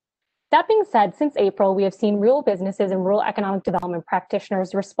 That being said, since April, we have seen rural businesses and rural economic development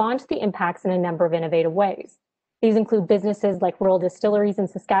practitioners respond to the impacts in a number of innovative ways. These include businesses like rural distilleries in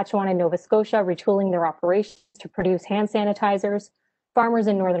Saskatchewan and Nova Scotia retooling their operations to produce hand sanitizers, farmers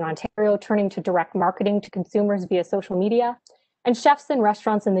in Northern Ontario turning to direct marketing to consumers via social media, and chefs and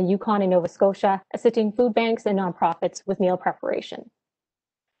restaurants in the Yukon and Nova Scotia assisting food banks and nonprofits with meal preparation.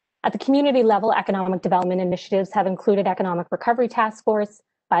 At the community level, economic development initiatives have included economic recovery task force,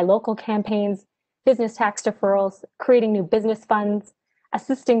 buy local campaigns, business tax deferrals, creating new business funds,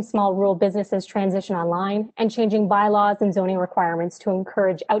 assisting small rural businesses transition online, and changing bylaws and zoning requirements to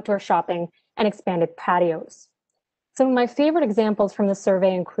encourage outdoor shopping and expanded patios. Some of my favorite examples from the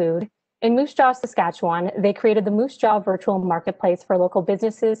survey include, in Moose Jaw, Saskatchewan, they created the Moose Jaw virtual marketplace for local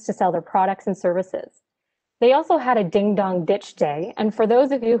businesses to sell their products and services. They also had a Ding Dong Ditch Day, and for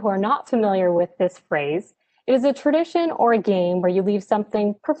those of you who are not familiar with this phrase, it is a tradition or a game where you leave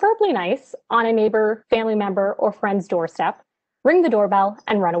something preferably nice on a neighbor, family member, or friend's doorstep, ring the doorbell,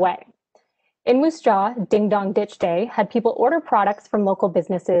 and run away. In Moose Jaw, Ding Dong Ditch Day had people order products from local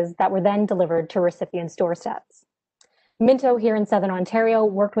businesses that were then delivered to recipients' doorsteps. Minto here in Southern Ontario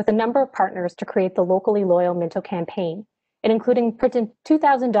worked with a number of partners to create the Locally Loyal Minto campaign. It included printing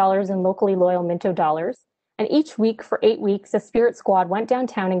 $2,000 in locally loyal Minto dollars, and each week for 8 weeks, a spirit squad went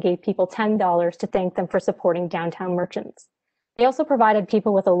downtown and gave people $10 to thank them for supporting downtown merchants. They also provided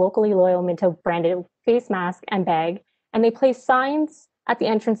people with a Locally Loyal Minto branded face mask and bag, and they placed signs at the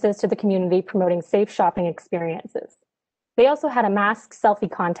entrances to the community promoting safe shopping experiences. They also had a mask selfie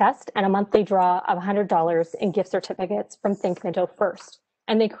contest and a monthly draw of $100 in gift certificates from Think Minto First.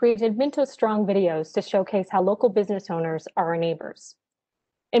 And they created Minto Strong videos to showcase how local business owners are our neighbors.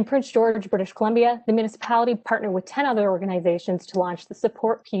 In Prince George, British Columbia, the municipality partnered with 10 other organizations to launch the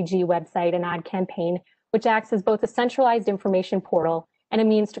Support PG website and ad campaign, which acts as both a centralized information portal and a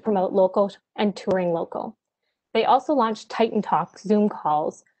means to promote local and touring local. They also launched Titan Talks Zoom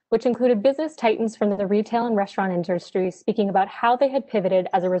calls, which included business titans from the retail and restaurant industry speaking about how they had pivoted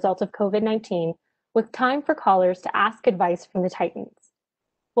as a result of COVID-19, with time for callers to ask advice from the titans.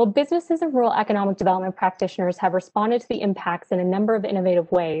 While businesses and rural economic development practitioners have responded to the impacts in a number of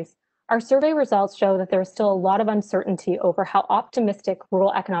innovative ways, our survey results show that there is still a lot of uncertainty over how optimistic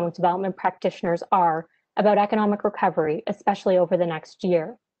rural economic development practitioners are about economic recovery, especially over the next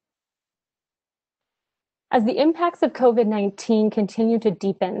year. As the impacts of COVID-19 continue to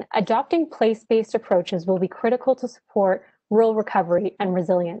deepen, adopting place-based approaches will be critical to support rural recovery and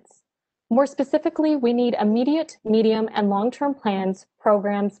resilience. More specifically, we need immediate, medium, and long-term plans,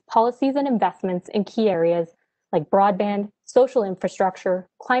 programs, policies, and investments in key areas like broadband, social infrastructure,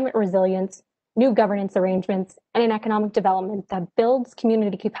 climate resilience, new governance arrangements, and an economic development that builds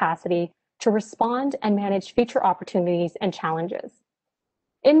community capacity to respond and manage future opportunities and challenges.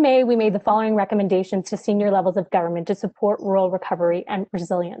 In May, we made the following recommendations to senior levels of government to support rural recovery and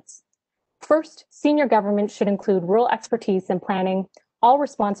resilience. First, senior government should include rural expertise in planning all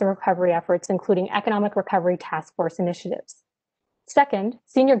response and recovery efforts, including economic recovery task force initiatives. Second,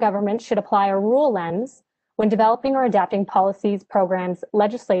 senior government should apply a rural lens when developing or adapting policies, programs,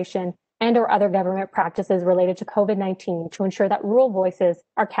 legislation, and/or other government practices related to COVID-19 to ensure that rural voices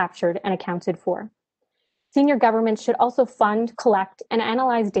are captured and accounted for. Senior government should also fund, collect, and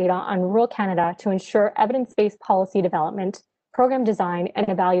analyze data on rural Canada to ensure evidence-based policy development, program design, and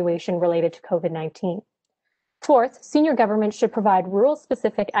evaluation related to COVID-19. Fourth, senior government should provide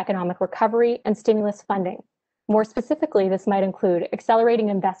rural-specific economic recovery and stimulus funding. More specifically, this might include accelerating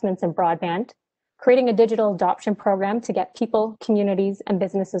investments in broadband, creating a digital adoption program to get people, communities, and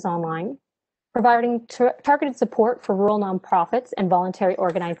businesses online, providing targeted support for rural nonprofits and voluntary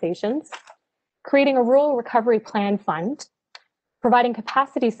organizations, creating a rural recovery plan fund, providing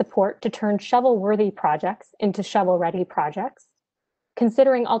capacity support to turn shovel-worthy projects into shovel-ready projects,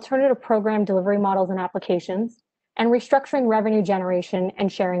 considering alternative program delivery models and applications, and restructuring revenue generation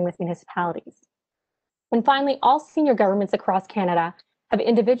and sharing with municipalities. And finally, all senior governments across Canada have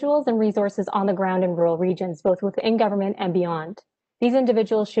individuals and resources on the ground in rural regions, both within government and beyond. These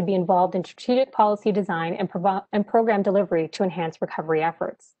individuals should be involved in strategic policy design and program delivery to enhance recovery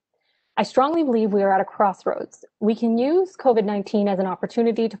efforts. I strongly believe we are at a crossroads. We can use COVID-19 as an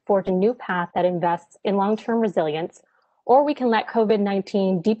opportunity to forge a new path that invests in long-term resilience, or we can let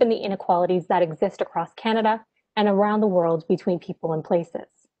COVID-19 deepen the inequalities that exist across Canada and around the world between people and places.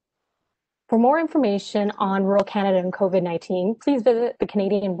 For more information on rural Canada and COVID-19, please visit the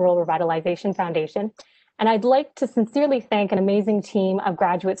Canadian Rural Revitalization Foundation. And I'd like to sincerely thank an amazing team of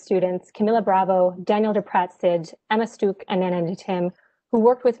graduate students, Camilla Bravo, Daniel DePratt-Sid, Emma Stuk, and Nana Tim, who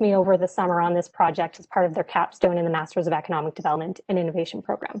worked with me over the summer on this project as part of their capstone in the Masters of Economic Development and Innovation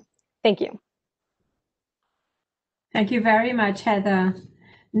program. Thank you. Thank you very much, Heather.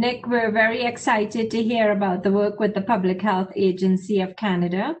 Nick, we're very excited to hear about the work with the Public Health Agency of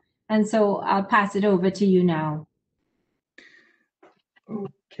Canada, and so I'll pass it over to you now.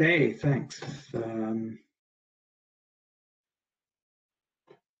 Okay, thanks.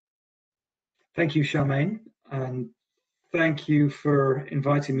 Thank you, Charmaine, and Thank you for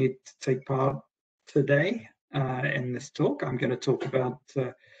inviting me to take part today in this talk. I'm going to talk about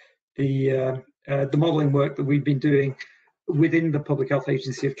the modelling work that we've been doing within the Public Health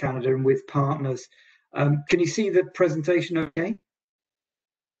Agency of Canada and with partners. Can you see the presentation okay?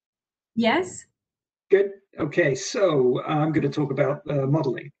 Yes. Good. Okay, so I'm going to talk about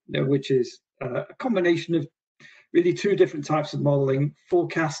modelling, which is a combination of really two different types of modelling: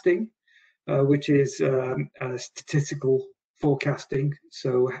 forecasting, which is statistical forecasting.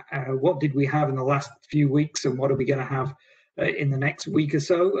 So what did we have in the last few weeks, and what are we going to have in the next week or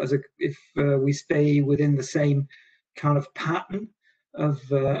so, if we stay within the same kind of pattern of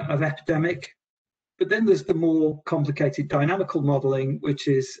epidemic. But then there's the more complicated dynamical modelling, which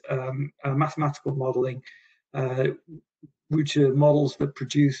is mathematical modelling, which are models that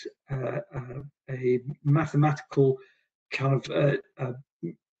produce a mathematical kind of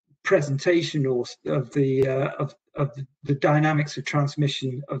presentation of the dynamics of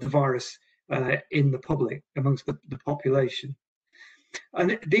transmission of the virus in the public, amongst the population.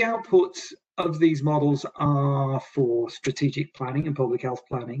 And the outputs of these models are for strategic planning and public health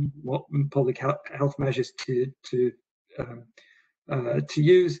planning, what public health measures to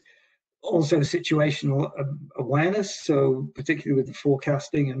use. Also situational awareness, so particularly with the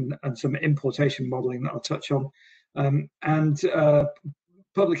forecasting and some importation modelling that I'll touch on, and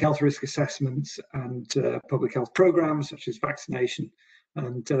public health risk assessments and public health programs such as vaccination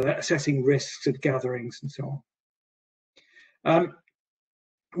and assessing risks of gatherings and so on.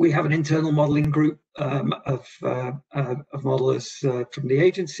 We have an internal modelling group of modelers from the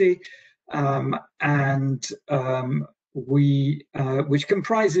agency, which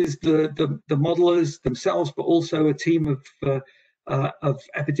comprises the modelers themselves, but also a team of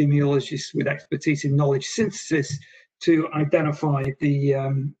epidemiologists with expertise in knowledge synthesis to identify the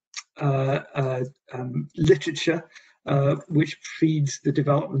literature which feeds the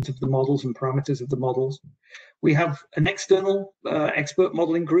development of the models and parameters of the models. We have an external expert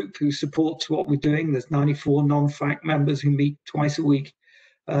modelling group who supports what we're doing. There's 94 non-fact members who meet twice a week.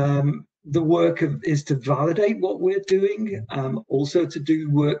 The work is to validate what we're doing, also to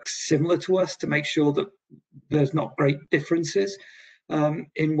do work similar to us to make sure that there's not great differences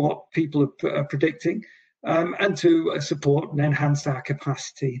in what people are predicting, and to support and enhance our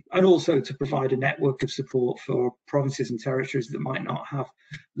capacity, and also to provide a network of support for provinces and territories that might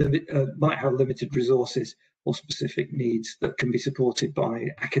have limited resources or specific needs that can be supported by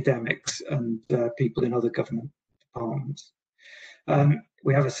academics and people in other government departments.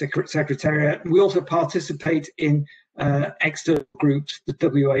 We have a secretariat. We also participate in external groups, the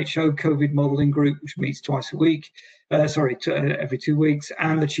WHO COVID modelling group, which meets twice a week, every 2 weeks,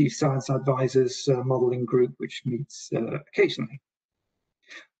 and the Chief Science Advisors modelling group, which meets occasionally.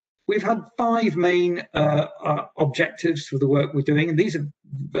 We've had 5 main objectives for the work we're doing, and these are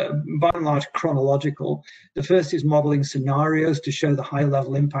by and large chronological. The first is modelling scenarios to show the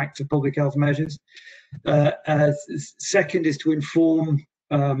high-level impact of public health measures. Second is to inform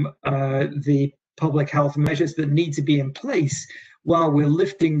the public health measures that need to be in place while we're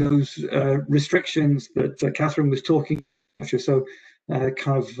lifting those restrictions that Catherine was talking about, which are so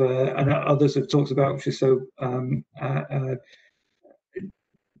and others have talked about, which are so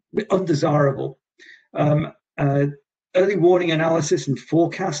undesirable. Early warning analysis and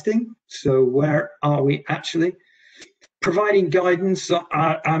forecasting. So where are we actually? Providing guidance,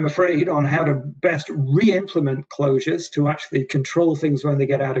 I'm afraid, on how to best re-implement closures to actually control things when they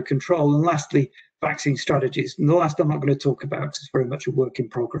get out of control. And lastly, vaccine strategies. And the last I'm not going to talk about, it's very much a work in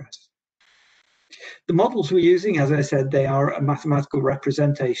progress. The models we're using, as I said, they are a mathematical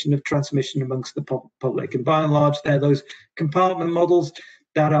representation of transmission amongst the public. And by and large, they're those compartment models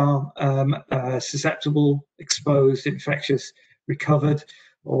that are susceptible, exposed, infectious, recovered,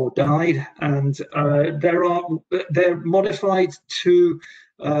 or died, and they're modified to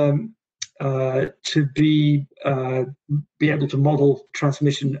be able to model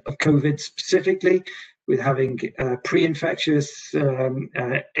transmission of COVID specifically, with having pre-infectious,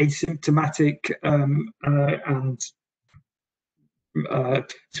 asymptomatic, and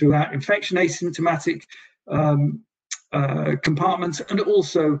throughout infection asymptomatic compartments, and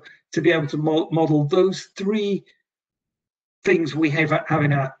also to be able to model those 3 things we have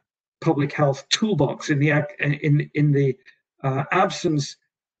in our public health toolbox in the absence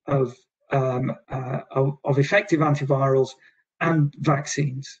of effective antivirals and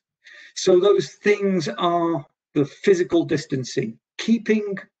vaccines. So those things are the physical distancing,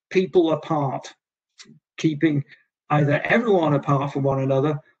 keeping people apart, keeping either everyone apart from one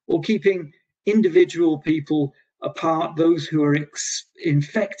another, or keeping individual people apart, those who are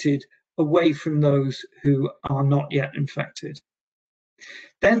infected away from those who are not yet infected.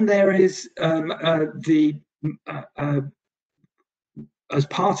 Then there is as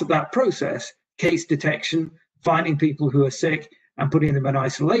part of that process, case detection, finding people who are sick and putting them in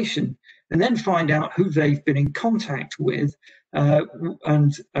isolation, and then find out who they've been in contact with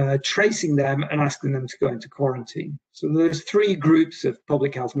and tracing them and asking them to go into quarantine. So there's 3 groups of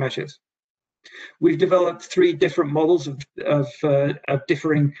public health measures. We've developed 3 different models of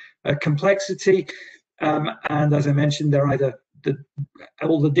differing complexity, and as I mentioned, they're either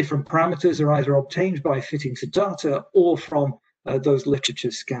all the different parameters are either obtained by fitting to data or from those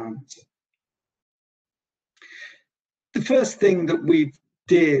literature scans. The first thing that we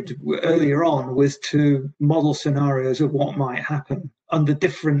did earlier on was to model scenarios of what might happen with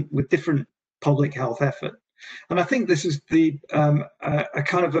different public health effort. And I think this is a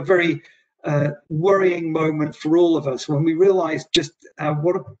kind of a very worrying moment for all of us when we realized just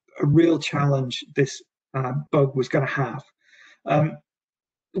what a real challenge this bug was going to have.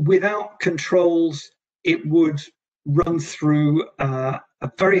 Without controls, it would run through a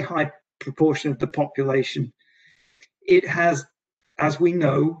very high proportion of the population. It has, as we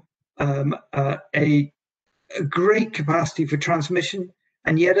know, a great capacity for transmission,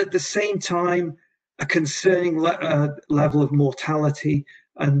 and yet at the same time, a concerning level of mortality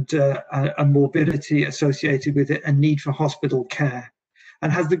and morbidity associated with it, and need for hospital care,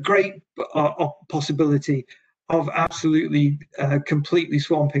 and has the great possibility of absolutely completely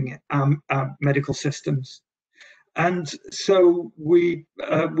swamping medical systems. And so we,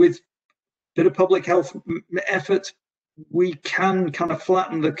 with a bit of public health effort, we can kind of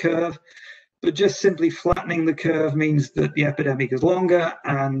flatten the curve, but just simply flattening the curve means that the epidemic is longer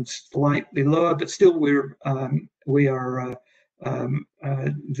and slightly lower, but still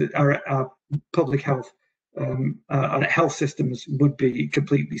our public health health systems would be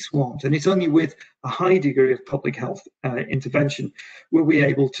completely swamped. And it's only with a high degree of public health intervention will we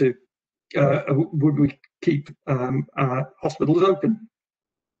able to would we keep hospitals open.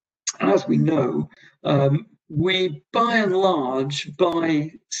 As we know, we, by and large,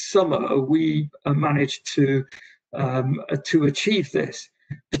 by summer, we managed to achieve this,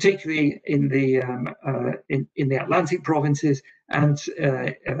 particularly in the Atlantic provinces and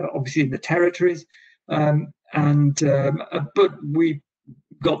obviously in the territories. But we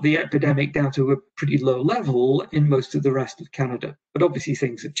got the epidemic down to a pretty low level in most of the rest of Canada. But obviously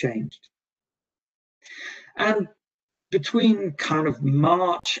things have changed. And between kind of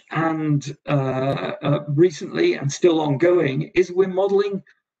March and recently and still ongoing is we're modeling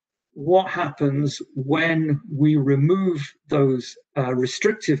what happens when we remove those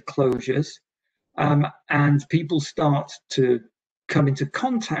restrictive closures and people start to come into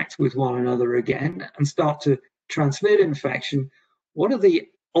contact with one another again and start to transmit infection. What are the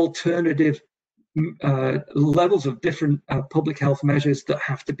alternative levels of different public health measures that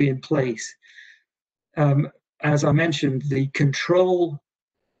have to be in place? As I mentioned, the control,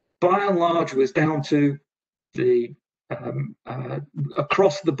 by and large, was down to the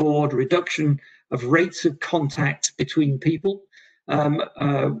across the board reduction of rates of contact between people,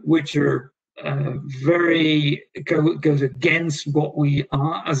 which are goes against what we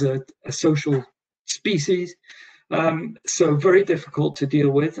are as a social species. So very difficult to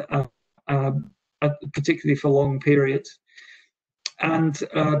deal with, particularly for long periods. And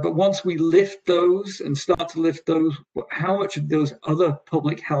but once we lift those and start to lift those, how much of those other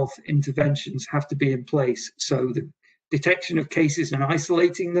public health interventions have to be in place? So the detection of cases and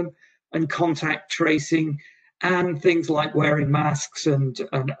isolating them, and contact tracing, and things like wearing masks and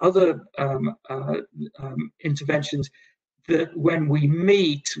other interventions that when we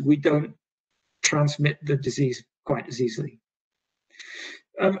meet, we don't transmit the disease quite as easily.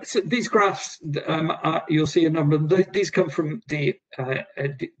 So these graphs, you'll see a number of them. These come from the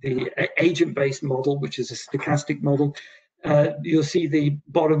agent-based model, which is a stochastic model. You'll see the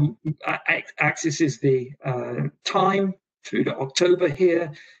bottom axis is the time through to October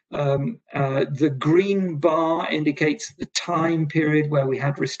here. The green bar indicates the time period where we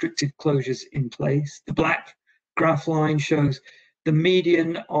had restricted closures in place. The black graph line shows the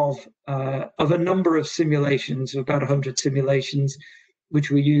median of a number of simulations, of about 100 simulations, which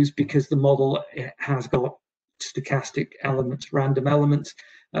we use because the model has got stochastic elements, random elements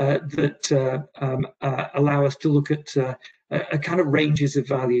that allow us to look at a kind of ranges of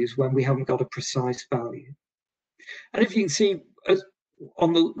values when we haven't got a precise value. And if you can see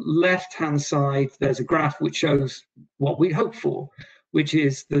on the left-hand side, there's a graph which shows what we hope for, which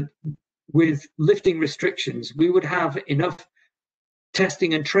is that with lifting restrictions, we would have enough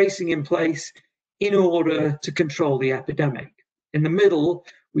testing and tracing in place in order to control the epidemic. In the middle,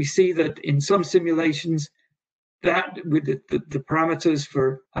 We see that in some simulations, that with the parameters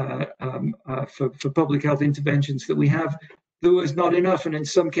for public health interventions that we have, there was not enough, and in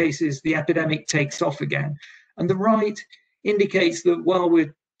some cases the epidemic takes off again. And the right indicates that while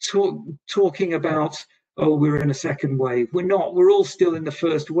we're talking about, oh, we're in a second wave, we're not. We're all still in the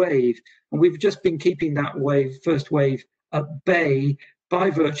first wave, and we've just been keeping that first wave at bay by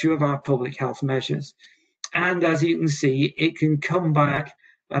virtue of our public health measures. And as you can see, it can come back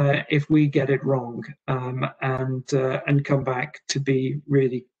if we get it wrong, and come back to be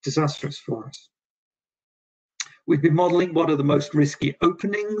really disastrous for us. We've been modeling what are the most risky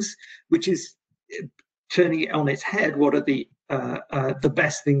openings, which is turning it on its head. What are the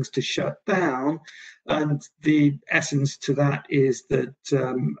best things to shut down? And the essence to that is that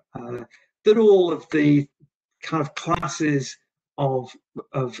that all of the kind of classes of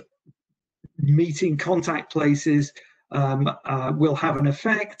meeting contact places will have an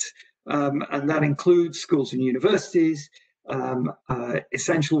effect, and that includes schools and universities,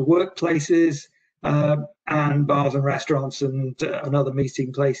 essential workplaces, and bars and restaurants and other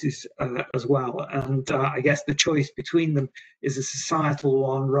meeting places as well. And I guess the choice between them is a societal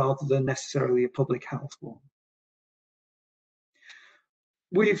one rather than necessarily a public health one.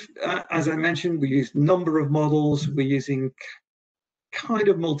 We've, as I mentioned, we used a number of models. We're using kind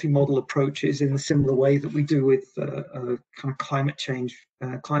of multi-model approaches in a similar way that we do with kind of climate change,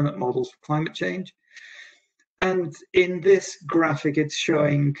 climate models for climate change. And in this graphic, it's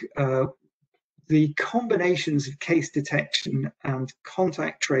showing the combinations of case detection and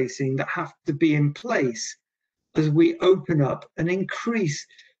contact tracing that have to be in place as we open up and increase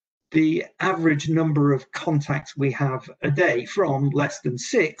the average number of contacts we have a day, from less than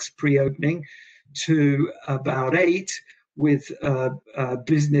 6 pre-opening to about 8 with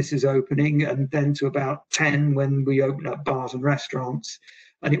businesses opening, and then to about 10 when we open up bars and restaurants,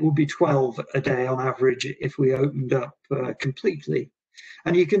 and it will be 12 a day on average if we opened up completely.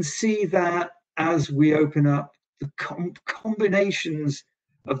 And you can see that as we open up, the combinations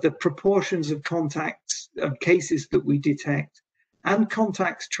of the proportions of contacts, of cases that we detect, and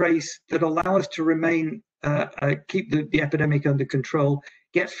contacts trace that allow us to remain, keep the epidemic under control,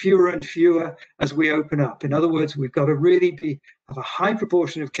 get fewer and fewer as we open up. In other words, we've got to really have a high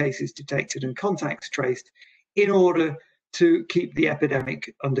proportion of cases detected and contacts traced in order to keep the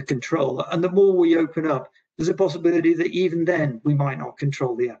epidemic under control. And the more we open up, there's a possibility that even then we might not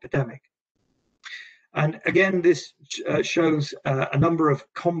control the epidemic. And again, this shows a number of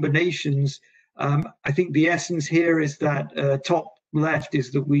combinations. I think the essence here is that top left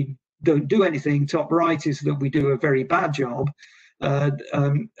is that we don't do anything, top right is that we do a very bad job.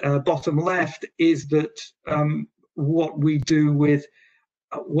 Bottom left is that what we do with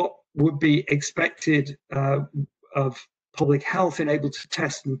what would be expected of public health enabled to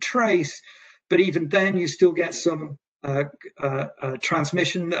test and trace, but even then you still get some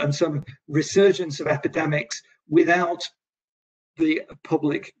transmission and some resurgence of epidemics without the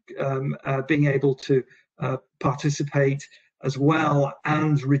public being able to participate as well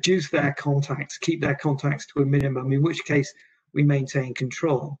and reduce their contacts, keep their contacts to a minimum, in which case we maintain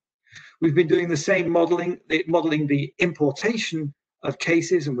control. We've been doing the same modeling the importation of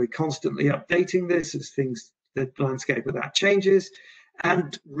cases, and we're constantly updating this as the landscape of that changes,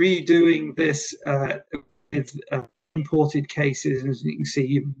 and redoing this with imported cases. As you can see,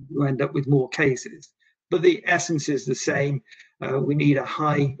 you end up with more cases, but the essence is the same. We need a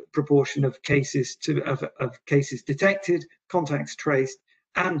high proportion of cases of cases detected, contacts traced,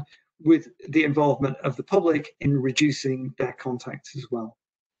 and with the involvement of the public in reducing their contacts as well.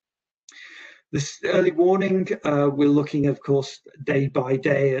 This early warning, we're looking, of course, day by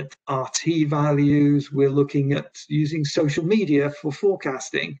day at RT values. We're looking at using social media for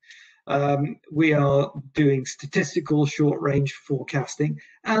forecasting. We are doing statistical short-range forecasting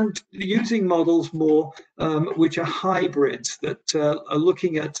and using models more which are hybrids that are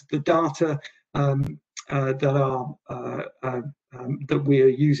looking at the data that we are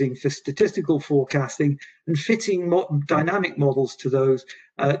using for statistical forecasting and fitting dynamic models to those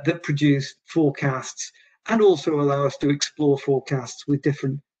that produce forecasts and also allow us to explore forecasts with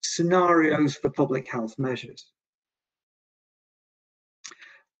different scenarios for public health measures.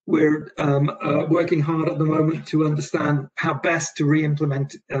 We're working hard at the moment to understand how best to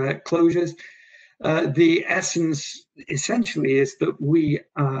re-implement closures. The essence essentially is that we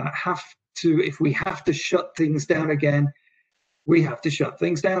have to, if we have to shut things down again, we have to shut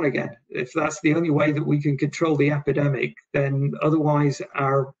things down again. If that's the only way that we can control the epidemic, then otherwise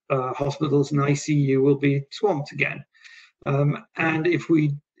our hospitals and ICU will be swamped again. And if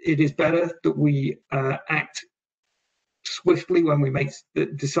it is better that we act swiftly when we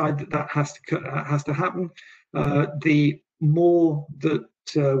decide that has to happen. The more that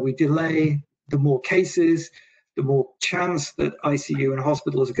we delay, the more cases, the more chance that ICU and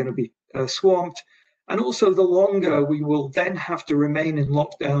hospitals are going to be swamped. And also the longer we will then have to remain in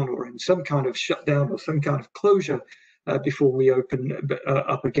lockdown or in some kind of shutdown or some kind of closure before we open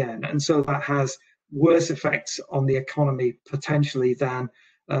up again. And so that has worse effects on the economy potentially than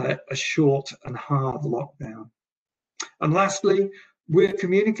a short and hard lockdown. And lastly, we're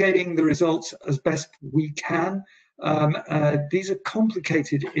communicating the results as best we can. These are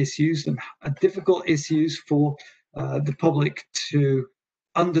complicated issues and difficult issues for the public to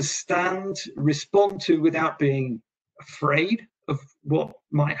understand, respond to without being afraid of what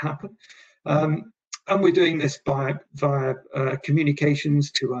might happen. And we're doing this via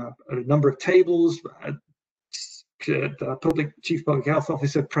communications to a number of tables, the Chief Public Health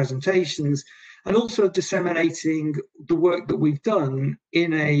Officer presentations, and also disseminating the work that we've done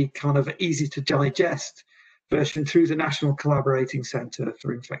in a kind of easy to digest version through the National Collaborating Centre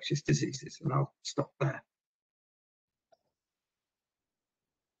for Infectious Diseases. And I'll stop there.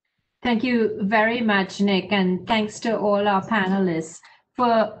 Thank you very much, Nick, and thanks to all our panelists.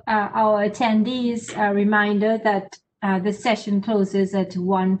 For our attendees, a reminder that the session closes at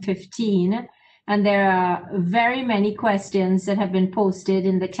 1:15, and there are very many questions that have been posted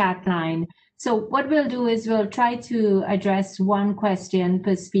in the chat line. So what we'll do is we'll try to address one question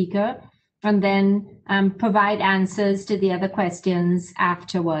per speaker and then provide answers to the other questions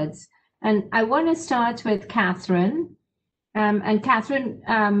afterwards. And I want to start with Catherine. And Catherine,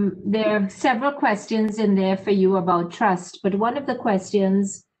 there are several questions in there for you about trust, but one of the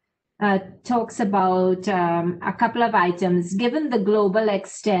questions talks about a couple of items. Given the global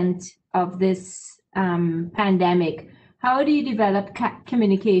extent of this pandemic, how do you develop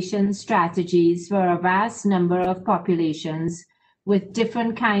communication strategies for a vast number of populations with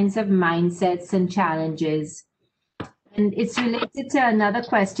different kinds of mindsets and challenges? And it's related to another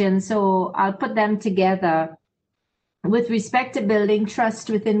question, so I'll put them together. With respect to building trust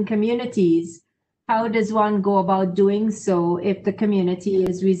within communities, how does one go about doing so if the community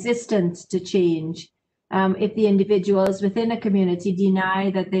is resistant to change, if the individuals within a community deny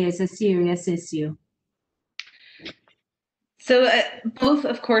that there is a serious issue? So both,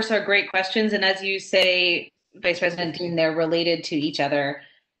 of course, are great questions. And as you say, Vice President Dean, they're related to each other.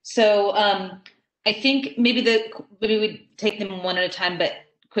 So I think maybe we take them one at a time, but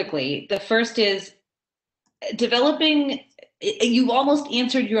quickly. The first is developing, you almost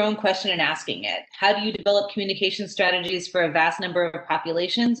answered your own question in asking it. How do you develop communication strategies for a vast number of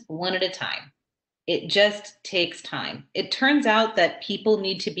populations? One at a time. It just takes time. It turns out that people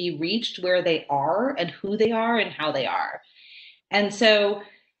need to be reached where they are and who they are and how they are. And so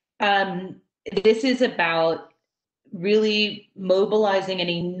this is about really mobilizing an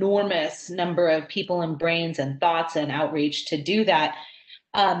enormous number of people and brains and thoughts and outreach to do that.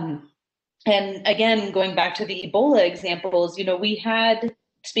 And again, going back to the Ebola examples, we had,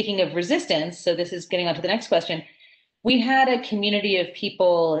 speaking of resistance, so this is getting on to the next question, we had a community of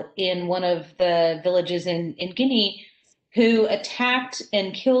people in one of the villages in Guinea who attacked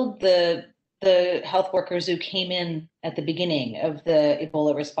and killed the health workers who came in at the beginning of the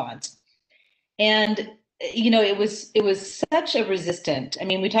Ebola response. And, it was such a resistant,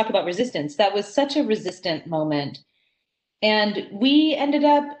 we talk about resistance, that was such a resistant moment. And we ended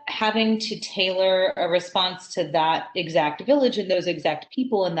up having to tailor a response to that exact village and those exact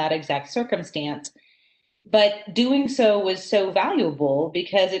people in that exact circumstance. But doing so was so valuable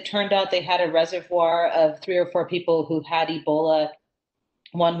because it turned out they had a reservoir of 3 or 4 people who had Ebola.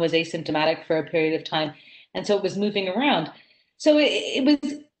 One was asymptomatic for a period of time. And so it was moving around. So it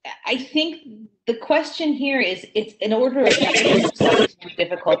was, I think the question here is, it's an order of magnitude more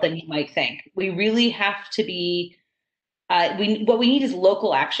difficult than you might think. We really have to be, what we need is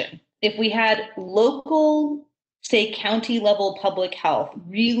local action. If we had local, say, county level public health,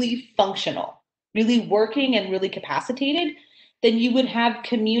 really functional, really working and really capacitated, then you would have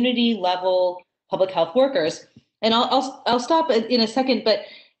community level public health workers. And I'll stop in a second, but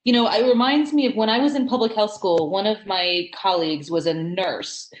it reminds me of when I was in public health school, one of my colleagues was a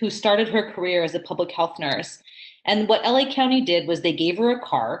nurse who started her career as a public health nurse. And what LA County did was they gave her a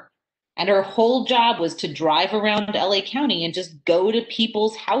car, and her whole job was to drive around LA County and just go to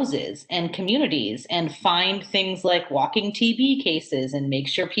people's houses and communities and find things like walking TB cases and make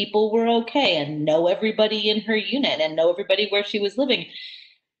sure people were okay and know everybody in her unit and know everybody where she was living.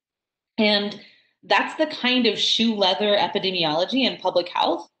 And that's the kind of shoe leather epidemiology in public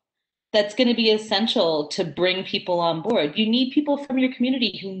health that's going to be essential to bring people on board. You need people from your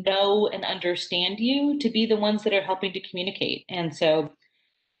community who know and understand you to be the ones that are helping to communicate. And so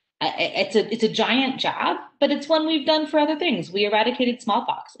it's a giant job, but it's one we've done for other things. We eradicated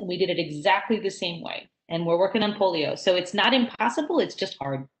smallpox and we did it exactly the same way. And we're working on polio. So it's not impossible, it's just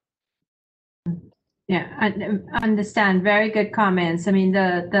hard. Yeah, I understand. Very good comments. I mean,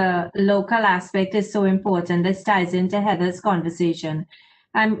 the local aspect is so important. This ties into Heather's conversation.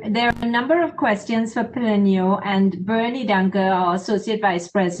 There are a number of questions for Plinio, and Bernie Dunker, our Associate Vice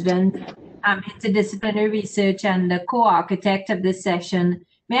President, Interdisciplinary Research and the co-architect of this session.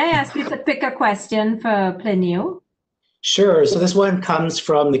 May I ask you to pick a question for Plinio? Sure. So this one comes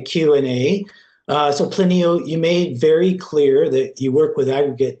from the Q&A. So Plinio, you made very clear that you work with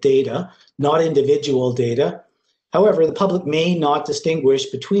aggregate data, not individual data. However, the public may not distinguish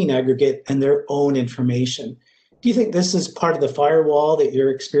between aggregate and their own information. Do you think this is part of the firewall that you're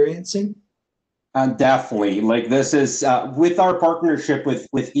experiencing? Definitely. Like this is with our partnership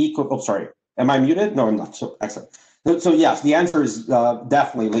with Eco. Oh, sorry. Am I muted? No, I'm not. So excellent. So yes, the answer is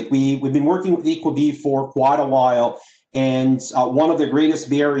definitely. Like we've been working with EcoBee for quite a while. And one of the greatest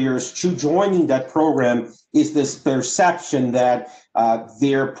barriers to joining that program is this perception that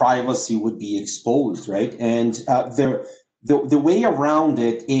their privacy would be exposed, right? And the way around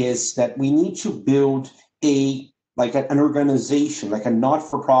it is that we need to build an organization, like a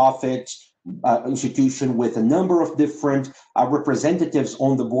not-for-profit institution with a number of different representatives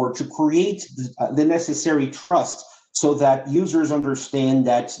on the board to create the necessary trust so that users understand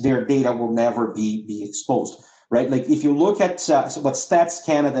that their data will never be exposed. Right, like if you look at what Stats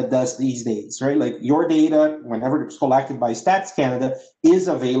Canada does these days, right? Like your data, whenever it's collected by Stats Canada, is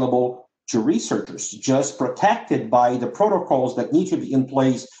available to researchers, just protected by the protocols that need to be in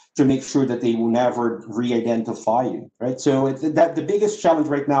place to make sure that they will never re-identify you, right? So the biggest challenge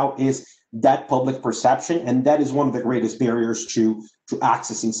right now is that public perception, and that is one of the greatest barriers to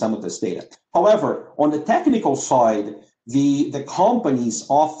accessing some of this data. However, on the technical side, the companies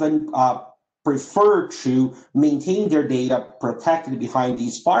often prefer to maintain their data protected behind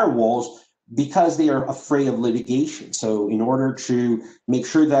these firewalls because they are afraid of litigation. So in order to make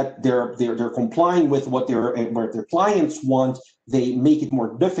sure that they're complying with what their clients want, they make it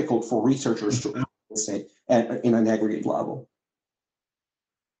more difficult for researchers to access it in an aggregate level.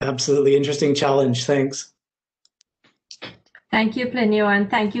 Absolutely interesting challenge. Thanks. Thank you, Plinio, and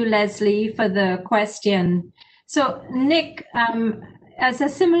thank you, Leslie, for the question. So Nick, as a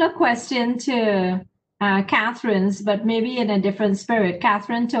similar question to Catherine's, but maybe in a different spirit,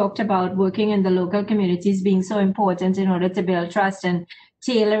 Catherine talked about working in the local communities being so important in order to build trust and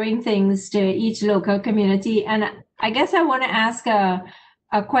tailoring things to each local community. And I guess I want to ask a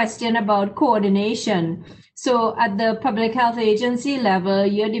question about coordination. So at the public health agency level,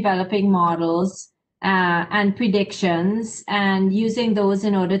 you're developing models and predictions and using those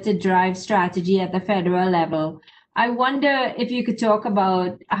in order to drive strategy at the federal level. I wonder if you could talk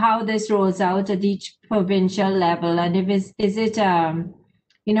about how this rolls out at each provincial level, and if is it how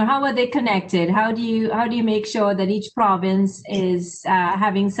are they connected? How do you make sure that each province is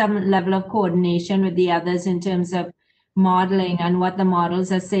having some level of coordination with the others in terms of modeling and what the models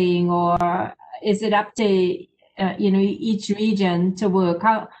are saying, or is it up to each region to work?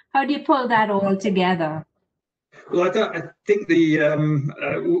 How do you pull that all together? Well, I think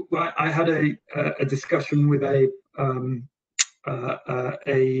I had a discussion with a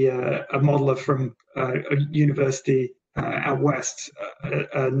modeler from a university out west,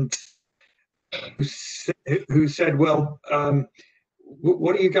 and who said, "Well,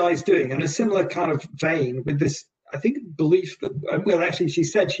 what are you guys doing?" In a similar kind of vein, with this, I think, belief that, well, actually, she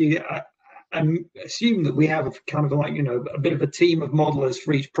said I assume that we have a kind of like a bit of a team of modelers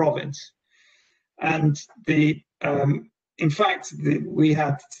for each province, and in fact, we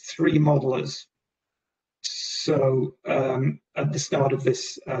had 3 modelers. So at the start of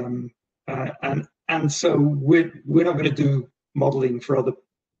this, and so we're not going to do modeling for other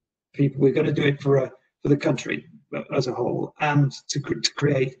people. We're going to do it for the country as a whole, and to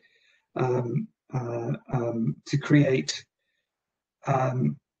create a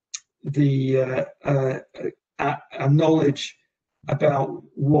knowledge about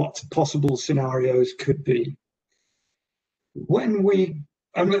what possible scenarios could be. When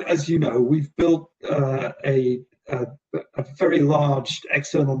as you know, we've built a very large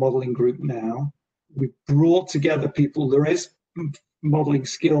external modeling group now. We've brought together people. There is modeling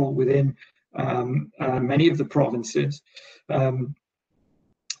skill within many of the provinces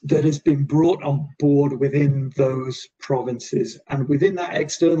that has been brought on board within those provinces. And within that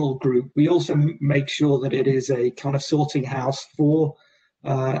external group, we also make sure that it is a kind of sorting house for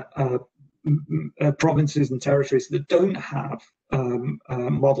provinces and territories that don't have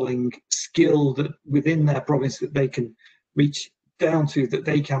modelling skill that within their province that they can reach down to, that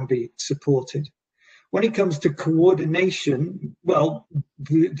they can be supported. When it comes to coordination, well,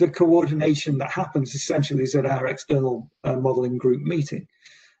 the coordination that happens essentially is at our external modelling group meeting.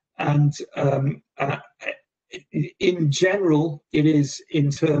 And in general, it is in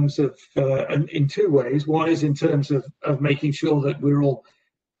terms of, in two ways. One is in terms of making sure that we're all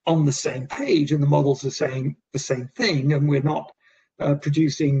on the same page and the models are saying the same thing, and we're not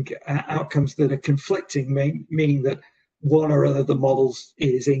producing outcomes that are conflicting, meaning that one or other of the models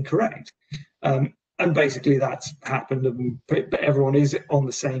is incorrect. And basically that's happened, and everyone is on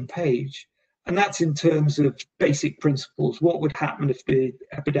the same page. And that's in terms of basic principles. What would happen if the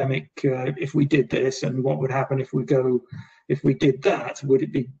epidemic, if we did this, and what would happen if we did that? Would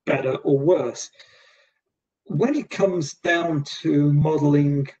it be better or worse? When it comes down to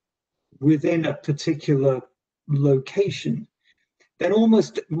modeling within a particular location, then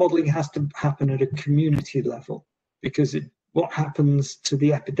almost modeling has to happen at a community level, because what happens to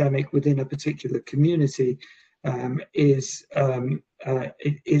the epidemic within a particular community is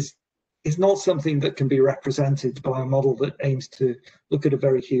not something that can be represented by a model that aims to look at a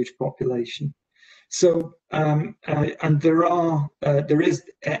very huge population. So, and there is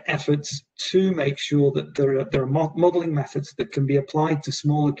efforts to make sure that there are modelling methods that can be applied to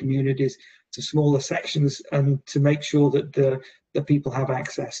smaller communities, to smaller sections, and to make sure that the people have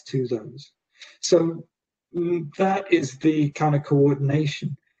access to those. So that is the kind of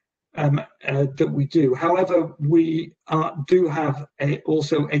coordination that we do. However, we do have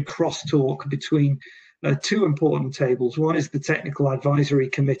also a crosstalk between two important tables. One is the Technical Advisory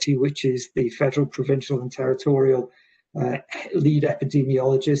Committee, which is the federal, provincial, and territorial lead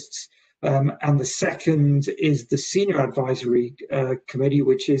epidemiologists. And the second is the Senior Advisory Committee,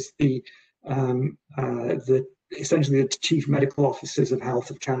 which is essentially the chief medical officers of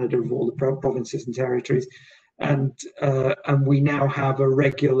Health of Canada of all the provinces and territories. And we now have a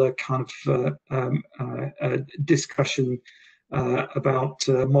regular kind of discussion about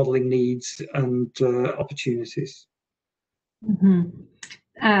modelling needs and opportunities. Mm-hmm.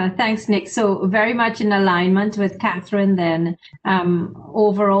 Thanks, Nick. So very much in alignment with Catherine then.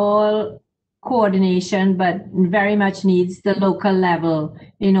 Overall coordination, but very much needs the local level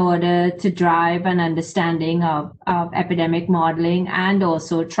in order to drive an understanding of epidemic modelling and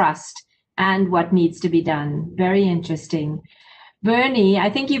also trust and what needs to be done. Very interesting. Bernie, I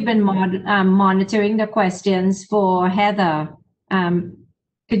think you've been monitoring the questions for Heather.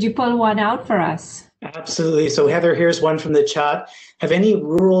 Could you pull one out for us? Absolutely. So Heather, here's one from the chat. Have any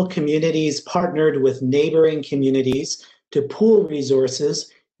rural communities partnered with neighboring communities to pool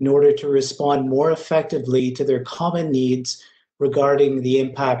resources in order to respond more effectively to their common needs regarding the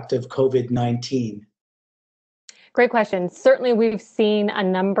impact of COVID-19? Great question. Certainly, we've seen a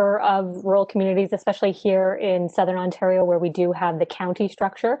number of rural communities, especially here in Southern Ontario, where we do have the county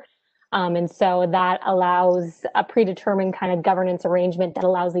structure. And so that allows a predetermined kind of governance arrangement that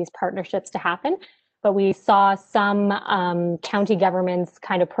allows these partnerships to happen. But we saw some county governments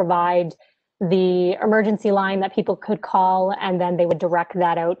kind of provide the emergency line that people could call, and then they would direct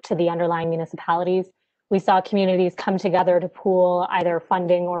that out to the underlying municipalities. We saw communities come together to pool either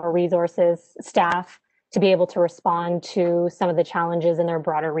funding or resources, staff, to be able to respond to some of the challenges in their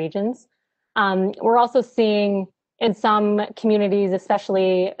broader regions. We're also seeing in some communities,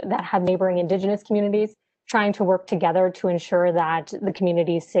 especially that have neighboring Indigenous communities, trying to work together to ensure that the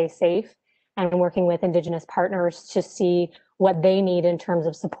communities stay safe, and working with Indigenous partners to see what they need in terms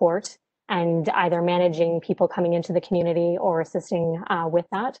of support and either managing people coming into the community or assisting with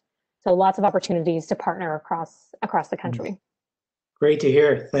that. So lots of opportunities to partner across the country. Great to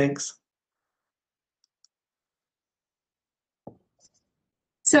hear. Thanks.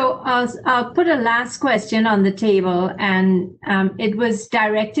 So I'll put a last question on the table, and it was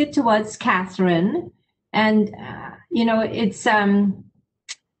directed towards Catherine. And, it's,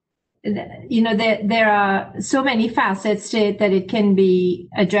 there are so many facets to it that it can be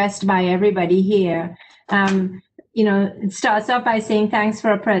addressed by everybody here. It starts off by saying thanks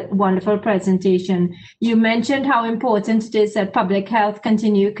for a wonderful presentation. You mentioned how important it is that public health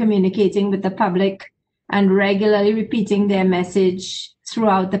continue communicating with the public and regularly repeating their message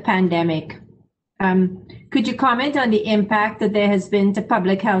throughout the pandemic. Could you comment on the impact that there has been to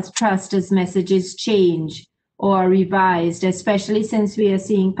public health trust as messages change or revised, especially since we are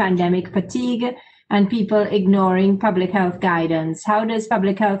seeing pandemic fatigue and people ignoring public health guidance? How does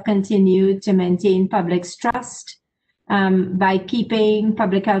public health continue to maintain public's trust by keeping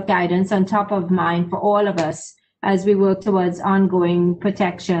public health guidance on top of mind for all of us as we work towards ongoing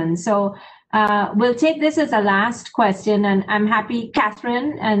protection. So we'll take this as a last question, and I'm happy,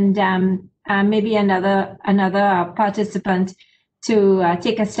 Catherine, and maybe another participant to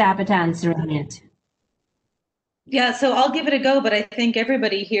take a stab at answering it. Yeah, so I'll give it a go, but I think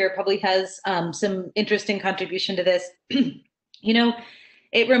everybody here probably has some interesting contribution to this. You know,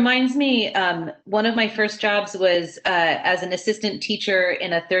 it reminds me, one of my first jobs was as an assistant teacher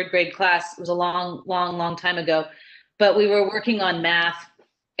in a third grade class. It was a long time ago, but we were working on math.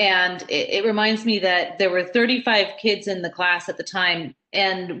 And it reminds me that there were 35 kids in the class at the time.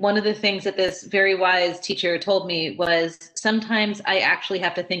 And one of the things that this very wise teacher told me was, sometimes I actually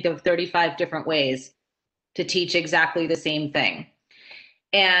have to think of 35 different ways to teach exactly the same thing.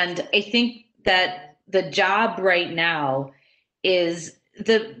 And I think that the job right now is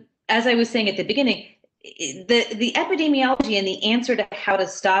as I was saying at the beginning, the epidemiology and the answer to how to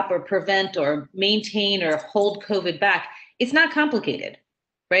stop or prevent or maintain or hold COVID back, it's not complicated,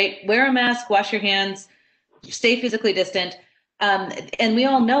 right? Wear a mask, wash your hands, stay physically distant. And we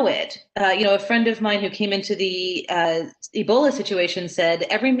all know it. A friend of mine who came into the Ebola situation said,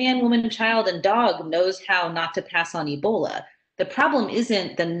 every man, woman, child, and dog knows how not to pass on Ebola. The problem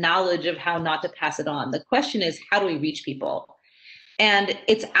isn't the knowledge of how not to pass it on. The question is, how do we reach people? And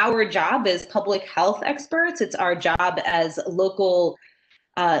it's our job as public health experts. It's our job as local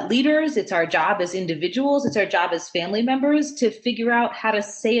leaders. It's our job as individuals. It's our job as family members to figure out how to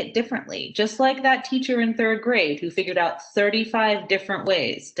say it differently. Just like that teacher in third grade who figured out 35 different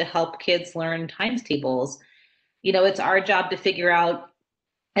ways to help kids learn times tables. It's our job to figure out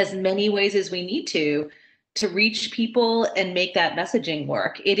as many ways as we need to reach people and make that messaging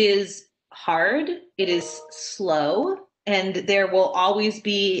work. It is hard. It is slow. And there will always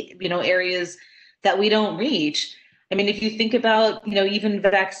be, areas that we don't reach. I mean, if you think about, even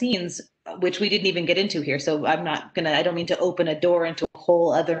vaccines, which we didn't even get into here. So I don't mean to open a door into a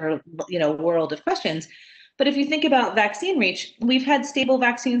whole other, world of questions. But if you think about vaccine reach, we've had stable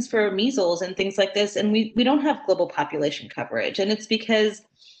vaccines for measles and things like this, and we don't have global population coverage. And it's because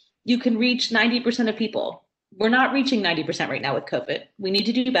you can reach 90% of people. We're not reaching 90% right now with COVID. We need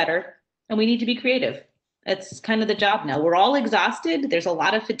to do better, and we need to be creative. That's kind of the job now. We're all exhausted. There's a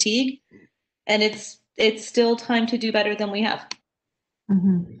lot of fatigue, and it's still time to do better than we have.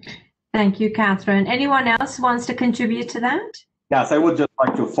 Mm-hmm. Thank you, Catherine. Anyone else wants to contribute to that? Yes, I would just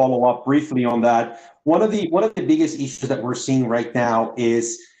like to follow up briefly on that. One of the biggest issues that we're seeing right now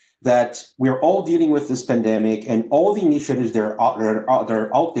is that we're all dealing with this pandemic, and all the initiatives that are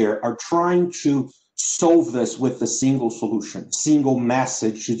out there are trying to solve this with a single solution, single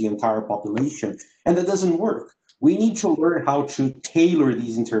message to the entire population, and that doesn't work. We need to learn how to tailor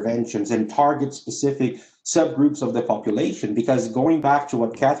these interventions and target specific subgroups of the population, because going back to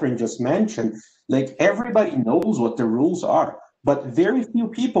what Catherine just mentioned, like, everybody knows what the rules are, but very few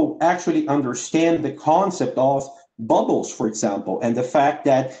people actually understand the concept of bubbles, for example, and the fact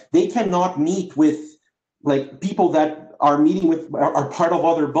that they cannot meet with people that are meeting with are part of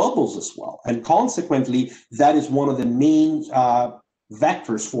other bubbles as well. And consequently, that is one of the main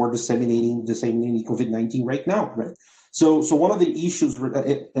vectors for disseminating COVID-19 right now, right? So one of the issues,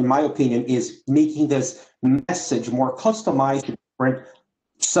 in my opinion, is making this message more customized to different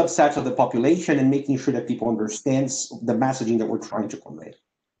subsets of the population and making sure that people understand the messaging that we're trying to convey.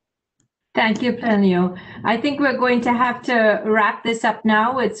 Thank you, Plinio. I think we're going to have to wrap this up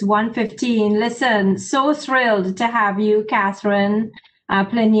now. It's 1:15. Listen, so thrilled to have you, Catherine,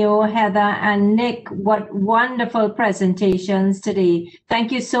 Plinio, Heather, and Nick. What wonderful presentations today.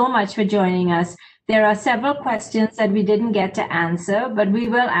 Thank you so much for joining us. There are several questions that we didn't get to answer, but we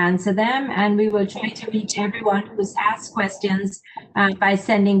will answer them, and we will try to reach everyone who's asked questions by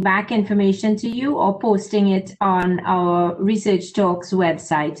sending back information to you or posting it on our Research Talks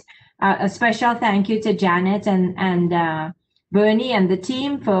website. A special thank you to Janet and Bernie and the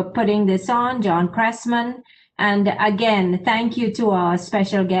team for putting this on, John Cressman. And again, thank you to our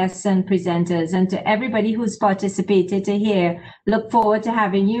special guests and presenters, and to everybody who's participated here. Look forward to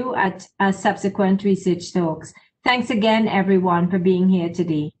having you at subsequent Research Talks. Thanks again, everyone, for being here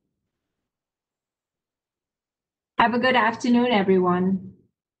today. Have a good afternoon, everyone.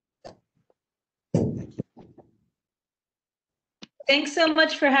 Thanks so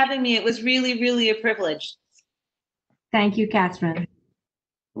much for having me. It was really, really a privilege. Thank you, Catherine. It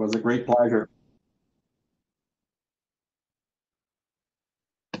was a great pleasure.